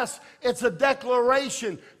request, it's a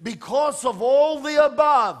declaration. Because of all the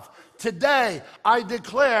above, today, I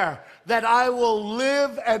declare that I will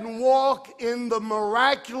live and walk in the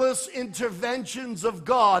miraculous interventions of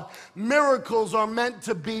God. Miracles are meant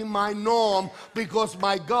to be my norm because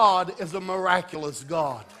my God is a miraculous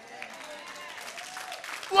God.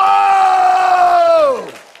 Whoa!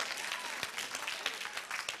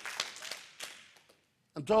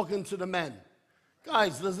 I'm talking to the men.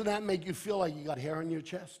 Guys, doesn't that make you feel like you got hair on your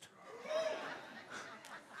chest?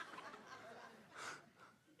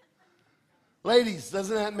 Ladies,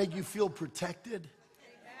 doesn't that make you feel protected?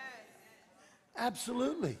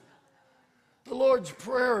 Absolutely. The Lord's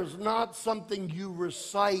Prayer is not something you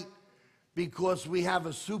recite because we have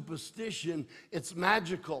a superstition. It's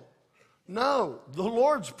magical. No, the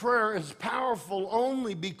Lord's Prayer is powerful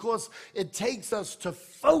only because it takes us to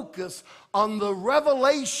focus on the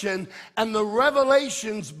revelation, and the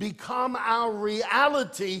revelations become our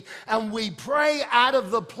reality, and we pray out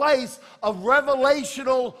of the place of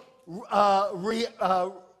revelational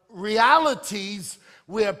realities.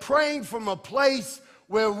 We are praying from a place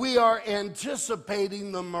where we are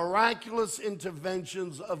anticipating the miraculous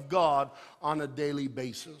interventions of God on a daily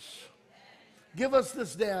basis. Give us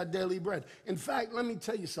this day our daily bread. In fact, let me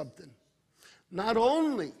tell you something. Not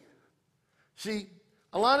only, see,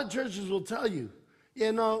 a lot of churches will tell you,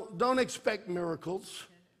 don't expect miracles.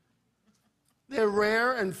 They're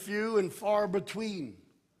rare and few and far between.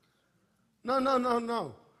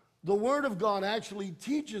 No. The Word of God actually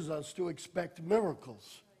teaches us to expect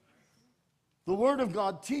miracles. The Word of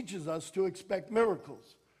God teaches us to expect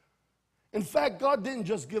miracles. In fact, God didn't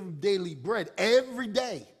just give daily bread every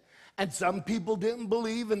day. And some people didn't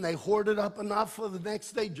believe, and they hoarded up enough for the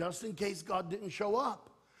next day just in case God didn't show up.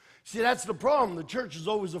 See, that's the problem. The church is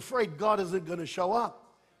always afraid God isn't going to show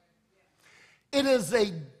up. It is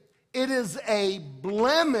a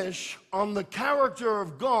blemish on the character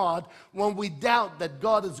of God when we doubt that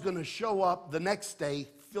God is going to show up the next day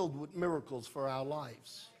filled with miracles for our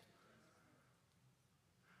lives.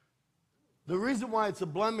 The reason why it's a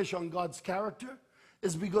blemish on God's character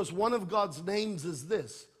is because one of God's names is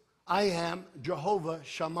this: I am Jehovah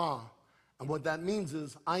Shammah. And what that means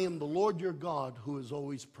is, I am the Lord your God who is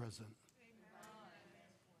always present.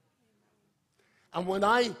 And when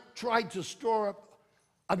I try to store up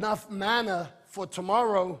enough manna for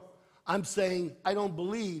tomorrow, I'm saying, I don't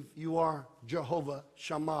believe you are Jehovah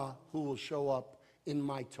Shammah who will show up in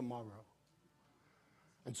my tomorrow.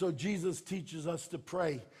 And so Jesus teaches us to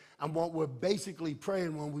pray. And what we're basically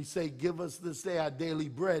praying when we say, give us this day our daily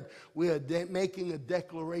bread, we are making a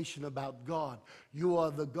declaration about God. You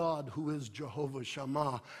are the God who is Jehovah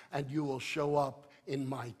Shammah, and you will show up in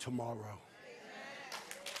my tomorrow. Amen.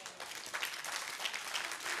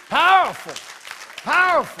 Powerful,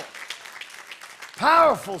 powerful,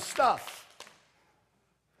 powerful stuff.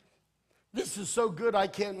 This is so good, I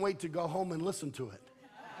can't wait to go home and listen to it.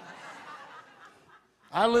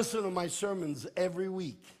 I listen to my sermons every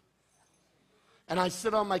week. And I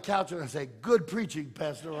sit on my couch and I say, good preaching,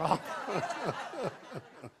 Pastor Rob.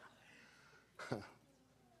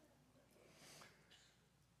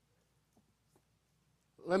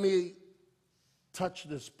 Let me touch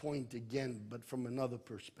this point again, but from another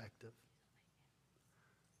perspective.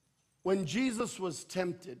 When Jesus was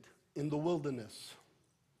tempted in the wilderness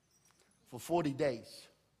for 40 days,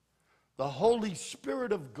 the Holy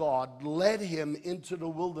Spirit of God led him into the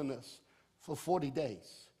wilderness for 40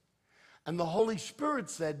 days. And the Holy Spirit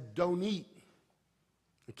said, don't eat.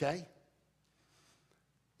 Okay?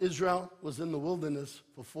 Israel was in the wilderness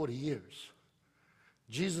for 40 years.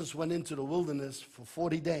 Jesus went into the wilderness for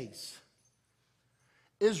 40 days.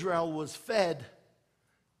 Israel was fed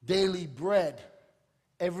daily bread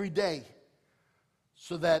every day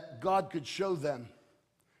so that God could show them,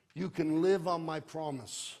 you can live on my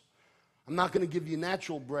promise. I'm not going to give you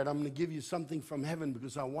natural bread. I'm going to give you something from heaven,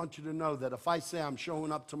 because I want you to know that if I say I'm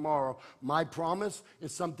showing up tomorrow, my promise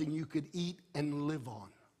is something you could eat and live on.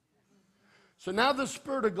 So now the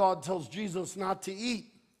Spirit of God tells Jesus not to eat.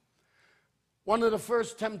 One of the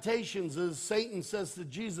first temptations is Satan says to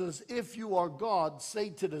Jesus, if you are God,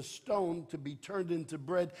 say to the stone to be turned into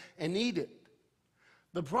bread and eat it.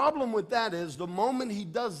 The problem with that is the moment he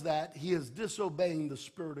does that, he is disobeying the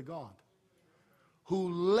Spirit of God, who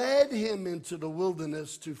led him into the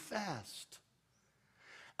wilderness to fast.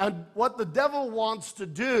 And what the devil wants to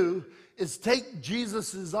do is take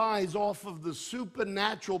Jesus' eyes off of the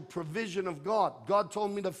supernatural provision of God. God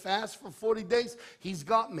told me to fast for 40 days. He's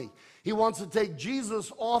got me. He wants to take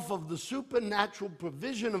Jesus off of the supernatural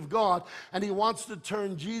provision of God, and he wants to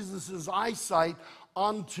turn Jesus' eyesight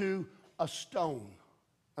onto a stone,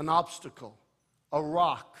 an obstacle, a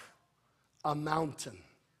rock, a mountain.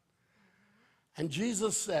 And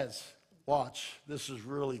Jesus says, watch, this is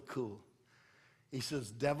really cool. He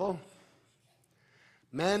says, devil,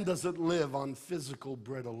 man doesn't live on physical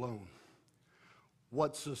bread alone.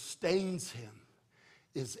 What sustains him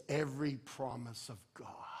is every promise of God.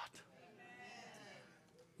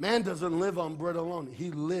 Man doesn't live on bread alone.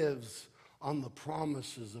 He lives on the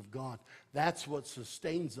promises of God. That's what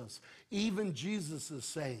sustains us. Even Jesus is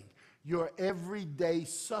saying, your everyday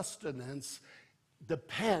sustenance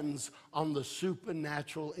depends on the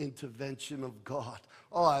supernatural intervention of God.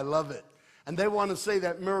 Oh, I love it. And they want to say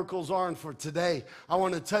that miracles aren't for today. I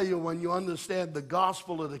want to tell you, when you understand the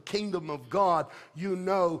gospel of the kingdom of God, you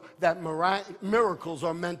know that miracles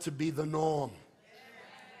are meant to be the norm.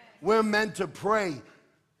 We're meant to pray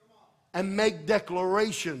and make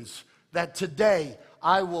declarations that today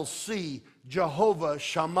I will see Jehovah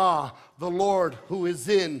Shammah, the Lord who is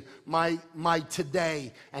in my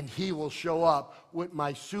today, and he will show up with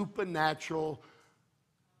my supernatural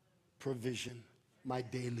provision, my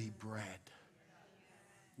daily bread.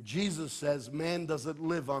 Jesus says man doesn't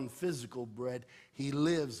live on physical bread. He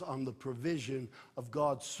lives on the provision of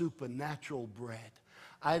God's supernatural bread.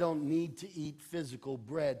 I don't need to eat physical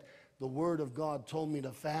bread. The Word of God told me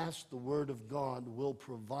to fast. The Word of God will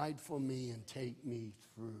provide for me and take me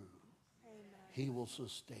through. Amen. He will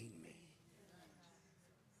sustain me.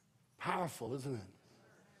 Powerful, isn't it?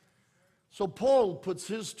 So Paul puts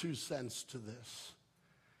his 2 cents to this.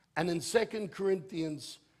 And in 2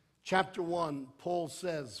 Corinthians chapter 1, Paul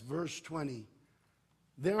says, verse 20,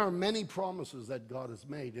 there are many promises that God has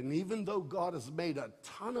made. And even though God has made a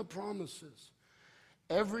ton of promises,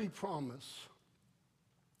 every promise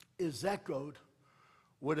is echoed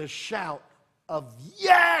with a shout of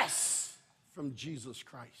yes from Jesus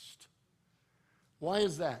Christ. Why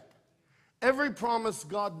is that? Every promise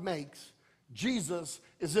God makes, Jesus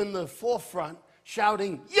is in the forefront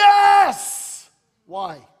shouting yes!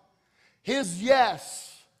 Why? His yes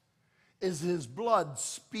is his blood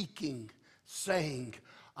speaking, saying,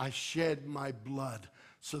 I shed my blood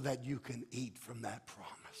so that you can eat from that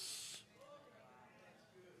promise.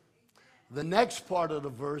 The next part of the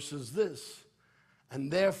verse is this,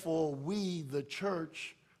 and therefore we, the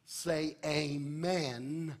church, say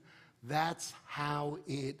amen. That's how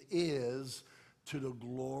it is, to the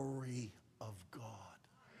glory of God.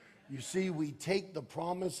 You see, we take the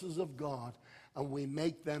promises of God and we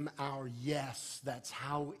make them our yes. That's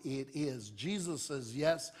how it is. Jesus says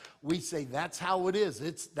yes. We say that's how it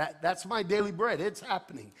is. That's my daily bread. It's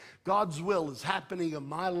happening. God's will is happening in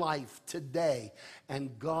my life today.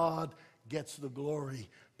 And God gets the glory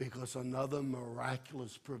because another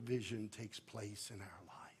miraculous provision takes place in our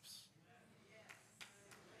lives.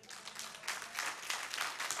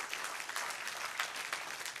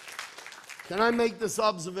 Can I make this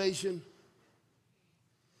observation?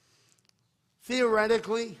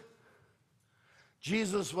 Theoretically,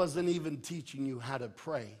 Jesus wasn't even teaching you how to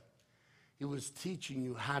pray. He was teaching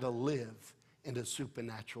you how to live in a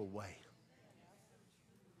supernatural way.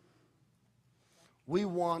 We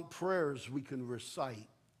want prayers we can recite.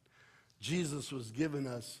 Jesus was giving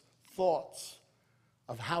us thoughts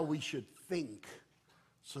of how we should think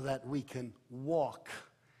so that we can walk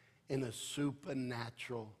in a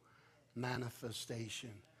supernatural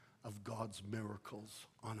manifestation of God's miracles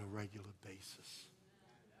on a regular basis.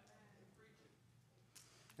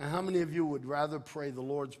 Now, how many of you would rather pray the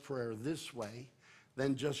Lord's Prayer this way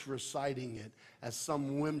than just reciting it as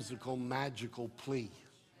some whimsical, magical plea?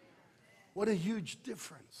 What a huge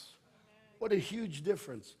difference. What a huge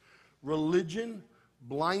difference. Religion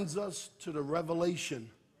blinds us to the revelation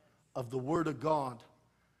of the Word of God.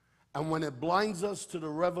 And when it blinds us to the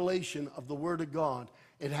revelation of the Word of God,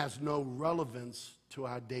 it has no relevance to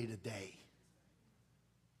our day-to-day.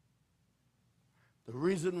 The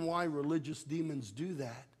reason why religious demons do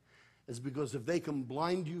that is because if they can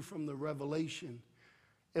blind you from the revelation,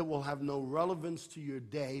 it will have no relevance to your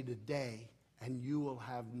day-to-day, and you will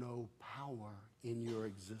have no power in your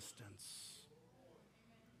existence.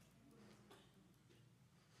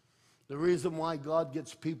 The reason why God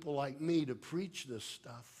gets people like me to preach this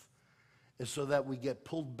stuff is so that we get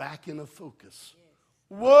pulled back into focus.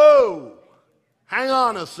 Whoa! Hang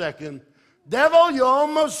on a second. Devil, you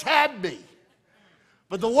almost had me.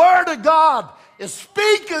 But the Word of God is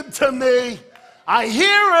speaking to me. I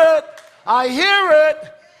hear it. I hear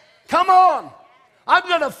it. Come on. I'm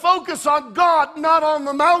going to focus on God, not on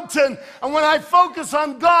the mountain. And when I focus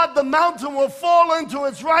on God, the mountain will fall into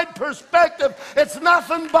its right perspective. It's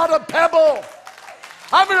nothing but a pebble.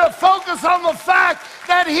 I'm going to focus on the fact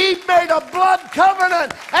that He made a blood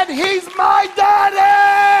covenant and He's my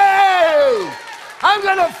daddy. I'm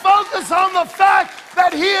going to focus on the fact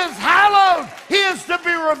that He is hallowed. He is to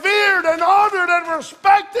be revered and honored and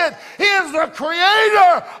respected. He is the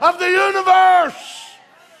creator of the universe.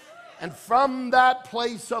 And from that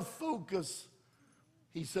place of focus,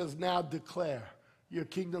 He says, now declare, your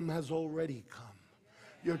kingdom has already come.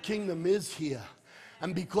 Your kingdom is here.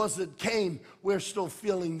 And because it came, we're still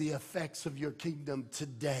feeling the effects of your kingdom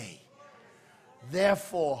today.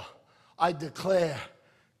 Therefore, I declare,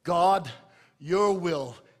 God, your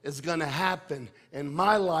will is going to happen in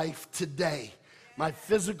my life today. My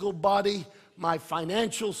physical body, my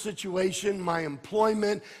financial situation, my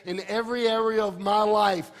employment, in every area of my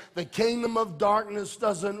life. The kingdom of darkness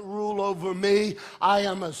doesn't rule over me. I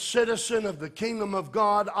am a citizen of the kingdom of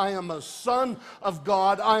God. I am a son of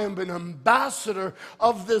God. I am an ambassador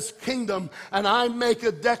of this kingdom. And I make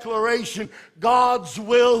a declaration, God's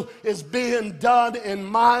will is being done in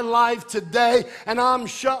my life today. And I'm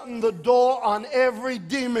shutting the door on every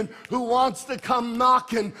demon who wants to come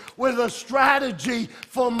knocking with a strategy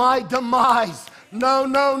for my demise. No,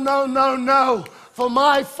 no, no, no, no. For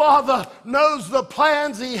my Father knows the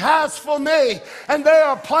plans He has for me. And they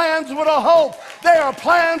are plans with a hope. They are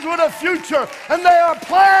plans with a future. And they are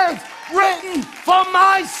plans written for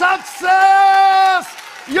my success.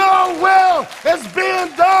 Your will is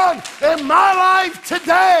being done in my life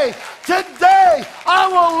today. Today, I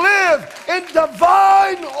will live in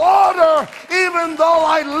divine order, even though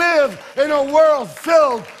I live in a world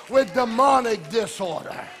filled with demonic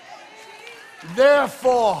disorder.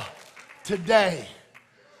 Therefore, today,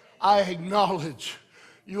 I acknowledge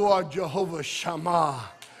you are Jehovah Shammah.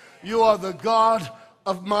 You are the God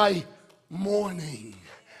of my morning,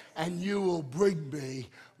 and you will bring me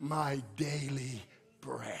my daily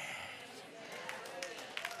bread.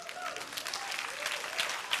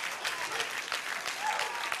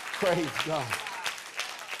 Praise God.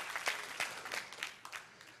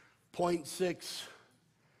 Point 6,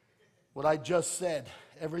 what I just said,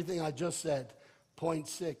 everything I just said. Point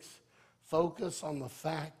 6, focus on the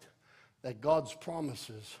fact that God's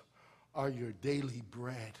promises are your daily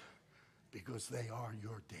bread, because they are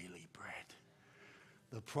your daily bread.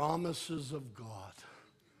 The promises of God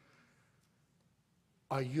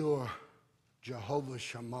are your Jehovah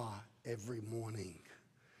Shammah every morning.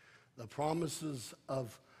 The promises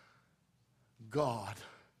of God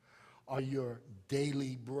are your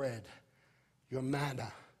daily bread, your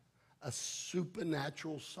manna, a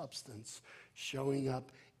supernatural substance showing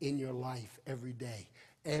up in your life every day.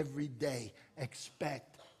 Every day,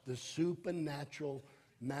 expect the supernatural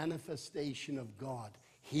manifestation of God,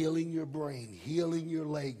 healing your brain, healing your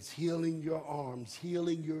legs, healing your arms,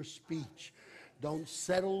 healing your speech. Don't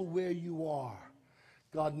settle where you are.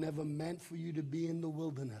 God never meant for you to be in the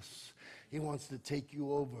wilderness. He wants to take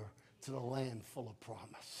you over to the land full of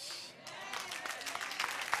promise.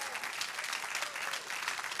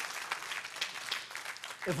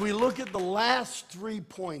 If we look at the last 3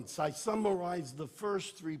 points, I summarized the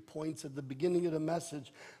first 3 points at the beginning of the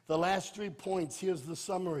message. The last 3 points, here's the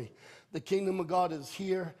summary. The kingdom of God is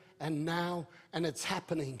here and now, and it's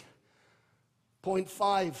happening. Point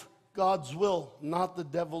 5, God's will, not the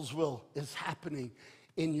devil's will, is happening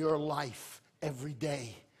in your life every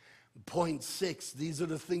day. Point 6, these are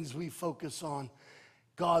the things we focus on.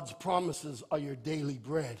 God's promises are your daily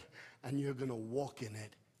bread, and you're going to walk in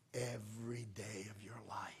it every day of your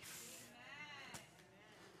life.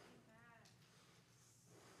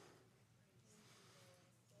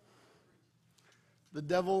 The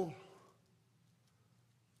devil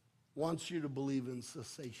wants you to believe in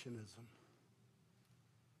cessationism.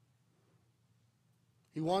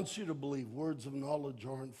 He wants you to believe words of knowledge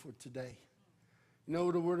aren't for today. You know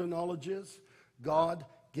what a word of knowledge is? God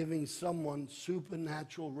giving someone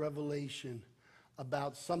supernatural revelation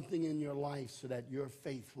about something in your life so that your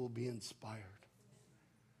faith will be inspired.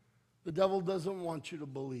 The devil doesn't want you to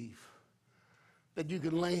believe that you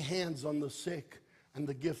can lay hands on the sick and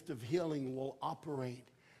the gift of healing will operate,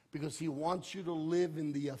 because he wants you to live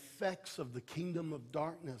in the effects of the kingdom of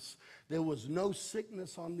darkness. There was no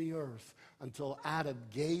sickness on the earth until Adam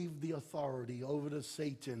gave the authority over to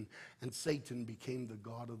Satan, and Satan became the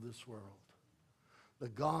god of this world. The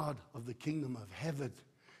God of the kingdom of heaven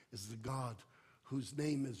is the God whose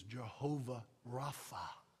name is Jehovah Rapha.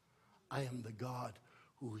 I am the God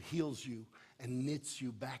who heals you and knits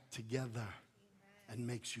you back together and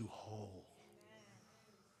makes you whole.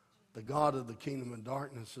 The God of the kingdom of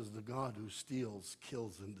darkness is the God who steals,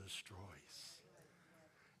 kills, and destroys.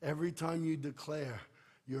 Every time you declare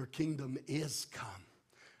your kingdom is come,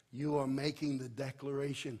 you are making the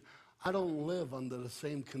declaration, I don't live under the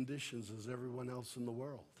same conditions as everyone else in the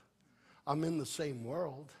world. I'm in the same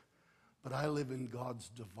world, but I live in God's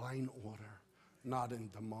divine order, not in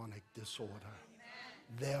demonic disorder.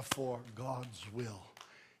 Therefore, God's will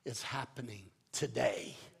is happening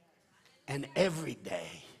today and every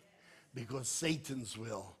day, because Satan's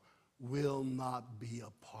will not be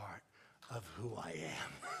a part of who I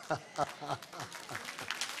am.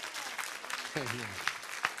 Amen.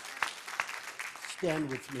 Stand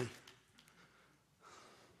with me.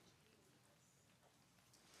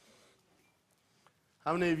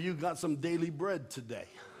 How many of you got some daily bread today?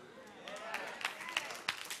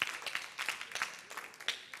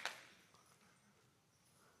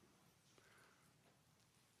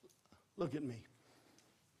 Look at me.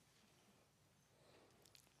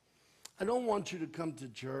 I don't want you to come to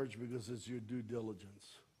church because it's your due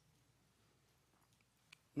diligence.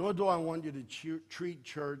 Nor do I want you to treat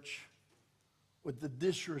church with the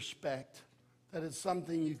disrespect that it's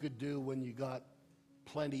something you could do when you got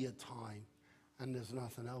plenty of time and there's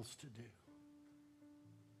nothing else to do.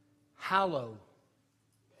 Hallow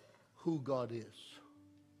who God is.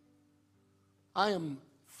 I am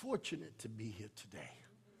fortunate to be here today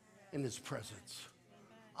in his presence.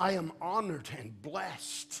 I am honored and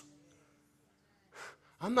blessed.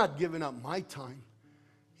 I'm not giving up my time.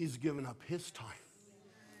 He's given up his time.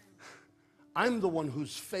 I'm the one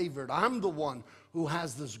who's favored. I'm the one who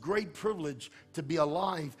has this great privilege to be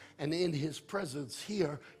alive and in his presence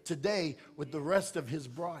here today with the rest of his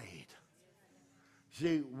bride.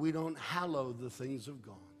 See, we don't hallow the things of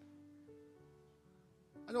God.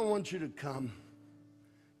 I don't want you to come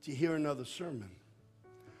to hear another sermon.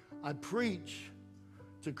 I preach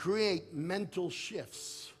to create mental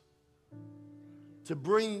shifts, to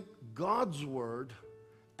bring God's word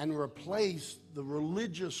and replace the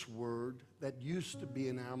religious word that used to be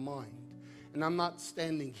in our mind. And I'm not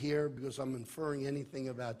standing here because I'm inferring anything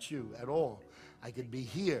about you at all. I could be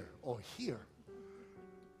here or here.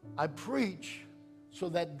 I preach so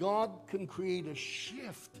that God can create a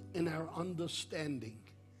shift in our understanding,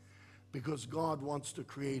 because God wants to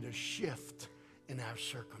create a shift in our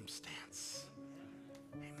circumstance.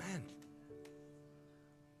 Amen.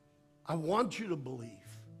 I want you to believe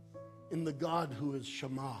in the God who is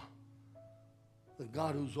Shema, the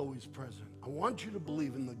God who's always present. I want you to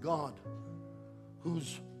believe in the God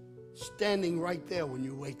who's standing right there when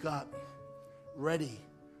you wake up, ready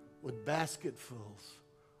with basketfuls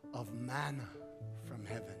of manna from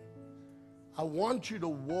heaven. I want you to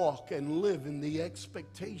walk and live in the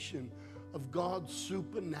expectation of God's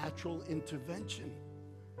supernatural intervention.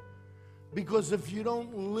 Because if you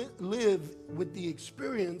don't live with the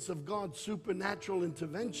experience of God's supernatural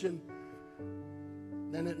intervention,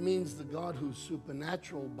 then it means the God who's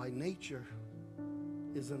supernatural by nature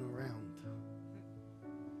isn't around.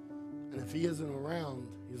 And if he isn't around,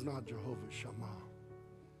 he's not Jehovah Shammah.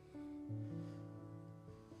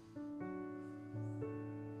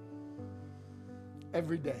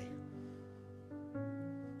 Every day,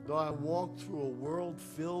 though I walk through a world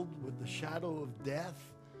filled with the shadow of death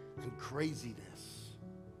and craziness,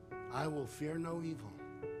 I will fear no evil.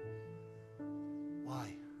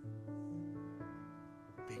 Why?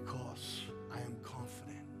 Because I am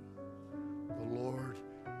confident the Lord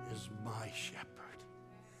is my shepherd.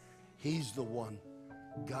 He's the one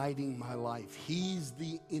guiding my life. He's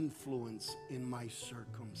the influence in my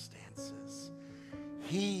circumstances.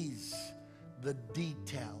 He's the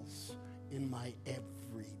details in my everyday.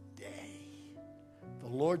 The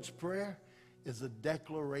Lord's Prayer is a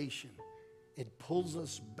declaration. It pulls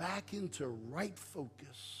us back into right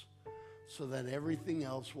focus so that everything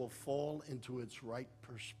else will fall into its right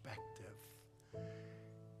perspective.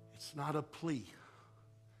 It's not a plea.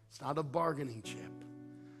 It's not a bargaining chip.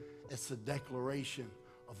 It's a declaration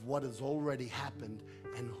of what has already happened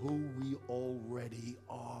and who we already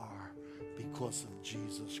are because of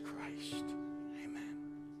Jesus Christ. Amen.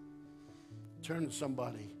 Turn to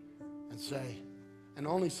somebody and say, and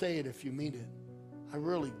only say it if you mean it, I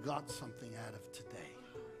really got something out of today.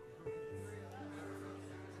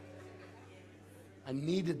 I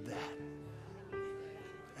needed that.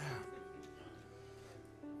 Yeah.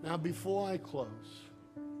 Now, before I close,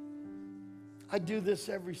 I do this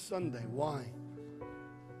every Sunday. Why?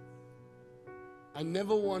 I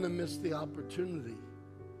never want to miss the opportunity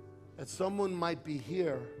that someone might be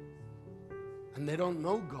here and they don't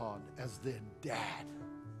know God as their dad.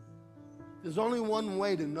 There's only one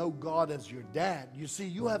way to know God as your dad. You see,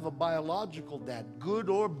 you have a biological dad, good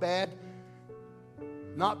or bad,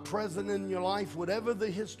 not present in your life, whatever the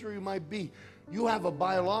history might be. You have a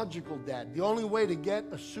biological dad. The only way to get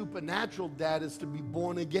a supernatural dad is to be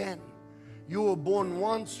born again. You were born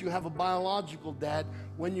once, you have a biological dad.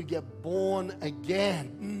 When you get born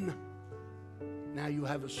again, now you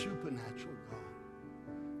have a supernatural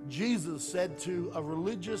God. Jesus said to a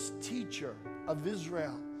religious teacher of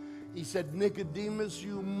Israel, he said, Nicodemus,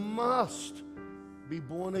 you must be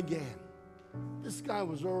born again. This guy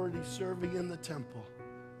was already serving in the temple.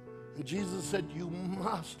 And Jesus said, you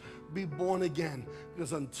must be born again.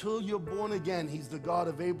 Because until you're born again, he's the God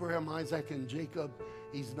of Abraham, Isaac, and Jacob.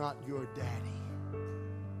 He's not your daddy.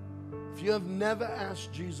 If you have never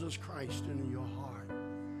asked Jesus Christ into your heart,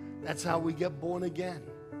 that's how we get born again.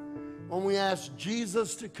 When we ask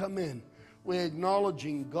Jesus to come in, we're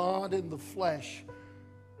acknowledging God in the flesh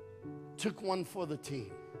took one for the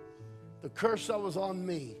team. The curse that was on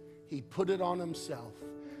me, he put it on himself.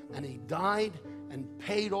 And he died and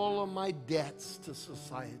paid all of my debts to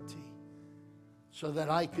society so that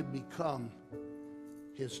I could become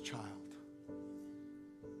his child.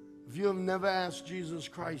 If you have never asked Jesus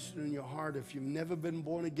Christ in your heart, if you've never been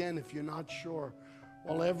born again, if you're not sure,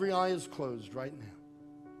 while every eye is closed right now,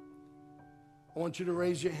 I want you to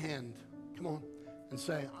raise your hand, come on, and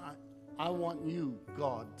say, I want you,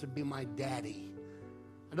 God, to be my daddy.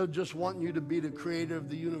 I don't just want you to be the creator of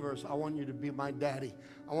the universe. I want you to be my daddy.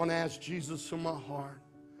 I want to ask Jesus from my heart.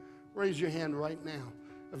 Raise your hand right now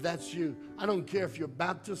if that's you. I don't care if you're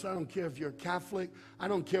Baptist. I don't care if you're Catholic. I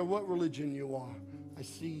don't care what religion you are. I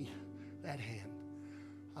see that hand.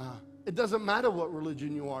 It doesn't matter what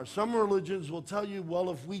religion you are. Some religions will tell you,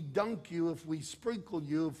 well, if we dunk you, if we sprinkle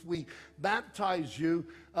you, if we baptize you,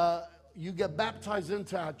 you get baptized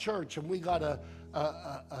into our church, and we got a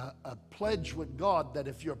pledge with God that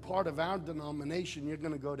if you're part of our denomination, you're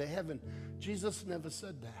going to go to heaven. Jesus never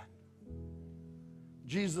said that.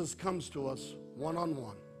 Jesus comes to us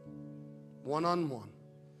one-on-one. One-on-one.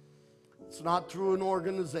 It's not through an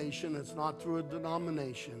organization. It's not through a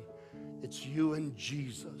denomination. It's you and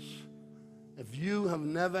Jesus. If you have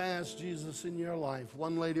never asked Jesus in your life,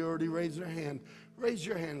 one lady already raised her hand. Raise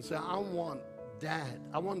your hand and say, I want Dad.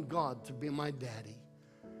 I want God to be my daddy.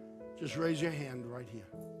 Just raise your hand right here.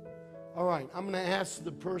 All right, I'm going to ask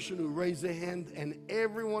the person who raised their hand and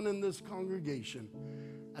everyone in this congregation,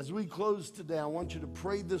 as we close today, I want you to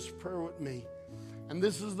pray this prayer with me. And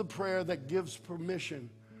this is the prayer that gives permission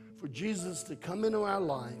for Jesus to come into our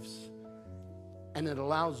lives, and it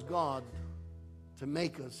allows God to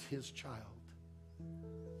make us his child.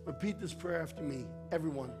 Repeat this prayer after me.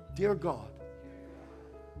 Everyone, dear God,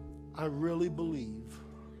 I really believe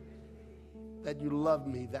that you love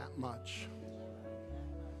me that much,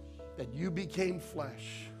 that you became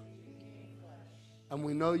flesh, and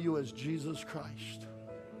we know you as Jesus Christ,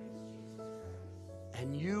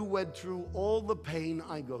 and you went through all the pain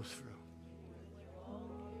I go through,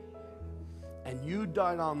 and you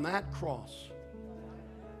died on that cross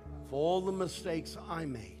for all the mistakes I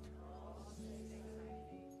made.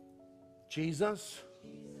 Jesus,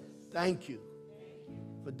 thank you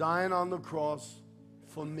for dying on the cross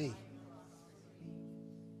for me.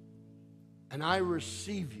 and I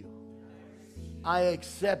receive you. I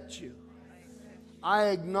accept you. I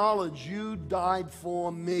acknowledge you died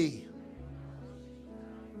for me.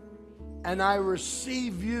 And I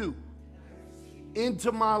receive you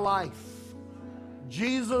into my life.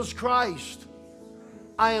 Jesus Christ,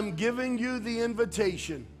 I am giving you the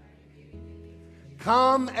invitation.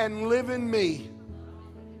 Come and live in me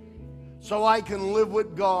so I can live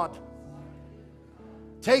with God.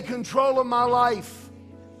 Take control of my life.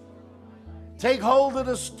 Take hold of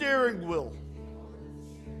the steering wheel.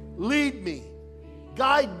 Lead me,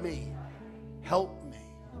 guide me, help me.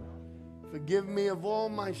 Forgive me of all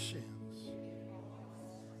my sins.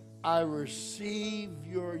 I receive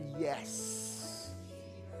your yes.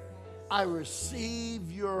 I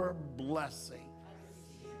receive your blessing.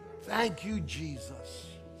 Thank you, Jesus,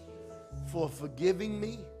 for forgiving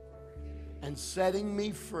me and setting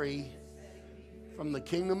me free from the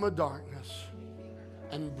kingdom of darkness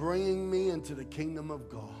and bringing me into the kingdom of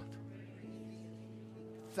God.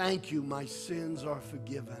 Thank you, my sins are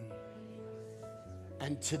forgiven.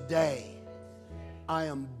 And today, I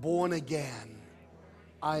am born again.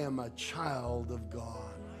 I am a child of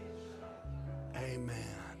God.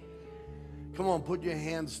 Amen. Come on, put your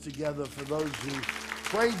hands together for those who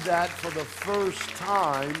prayed that for the first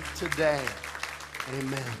time today.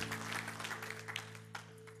 Amen.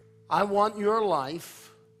 I want your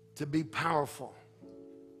life to be powerful.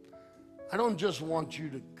 I don't just want you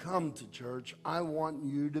to come to church. I want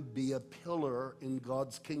you to be a pillar in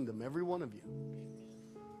God's kingdom, every one of you.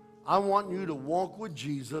 I want you to walk with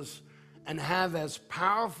Jesus and have as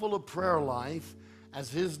powerful a prayer life as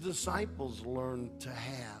his disciples learned to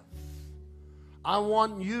have. I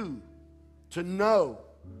want you to know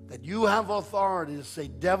that you have authority to say,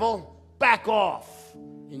 devil, back off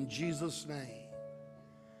in Jesus' name.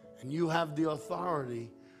 And you have the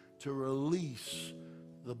authority to release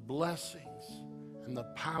the blessings and the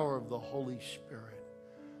power of the Holy Spirit.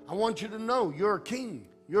 I want you to know you're a king,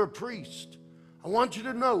 you're a priest. I want you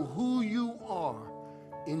to know who you are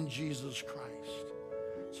in Jesus Christ.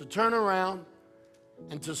 So turn around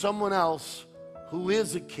and to someone else who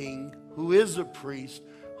is a king, who is a priest,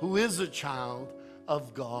 who is a child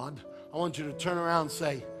of God, I want you to turn around and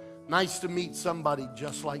say, nice to meet somebody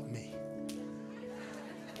just like me.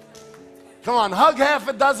 Come on, hug half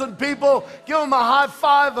a dozen people, give them a high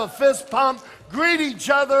five, a fist pump, greet each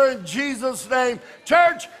other in Jesus' name.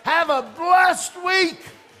 Church, have a blessed week,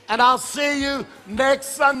 and I'll see you next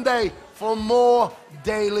Sunday for more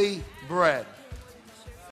Daily Bread.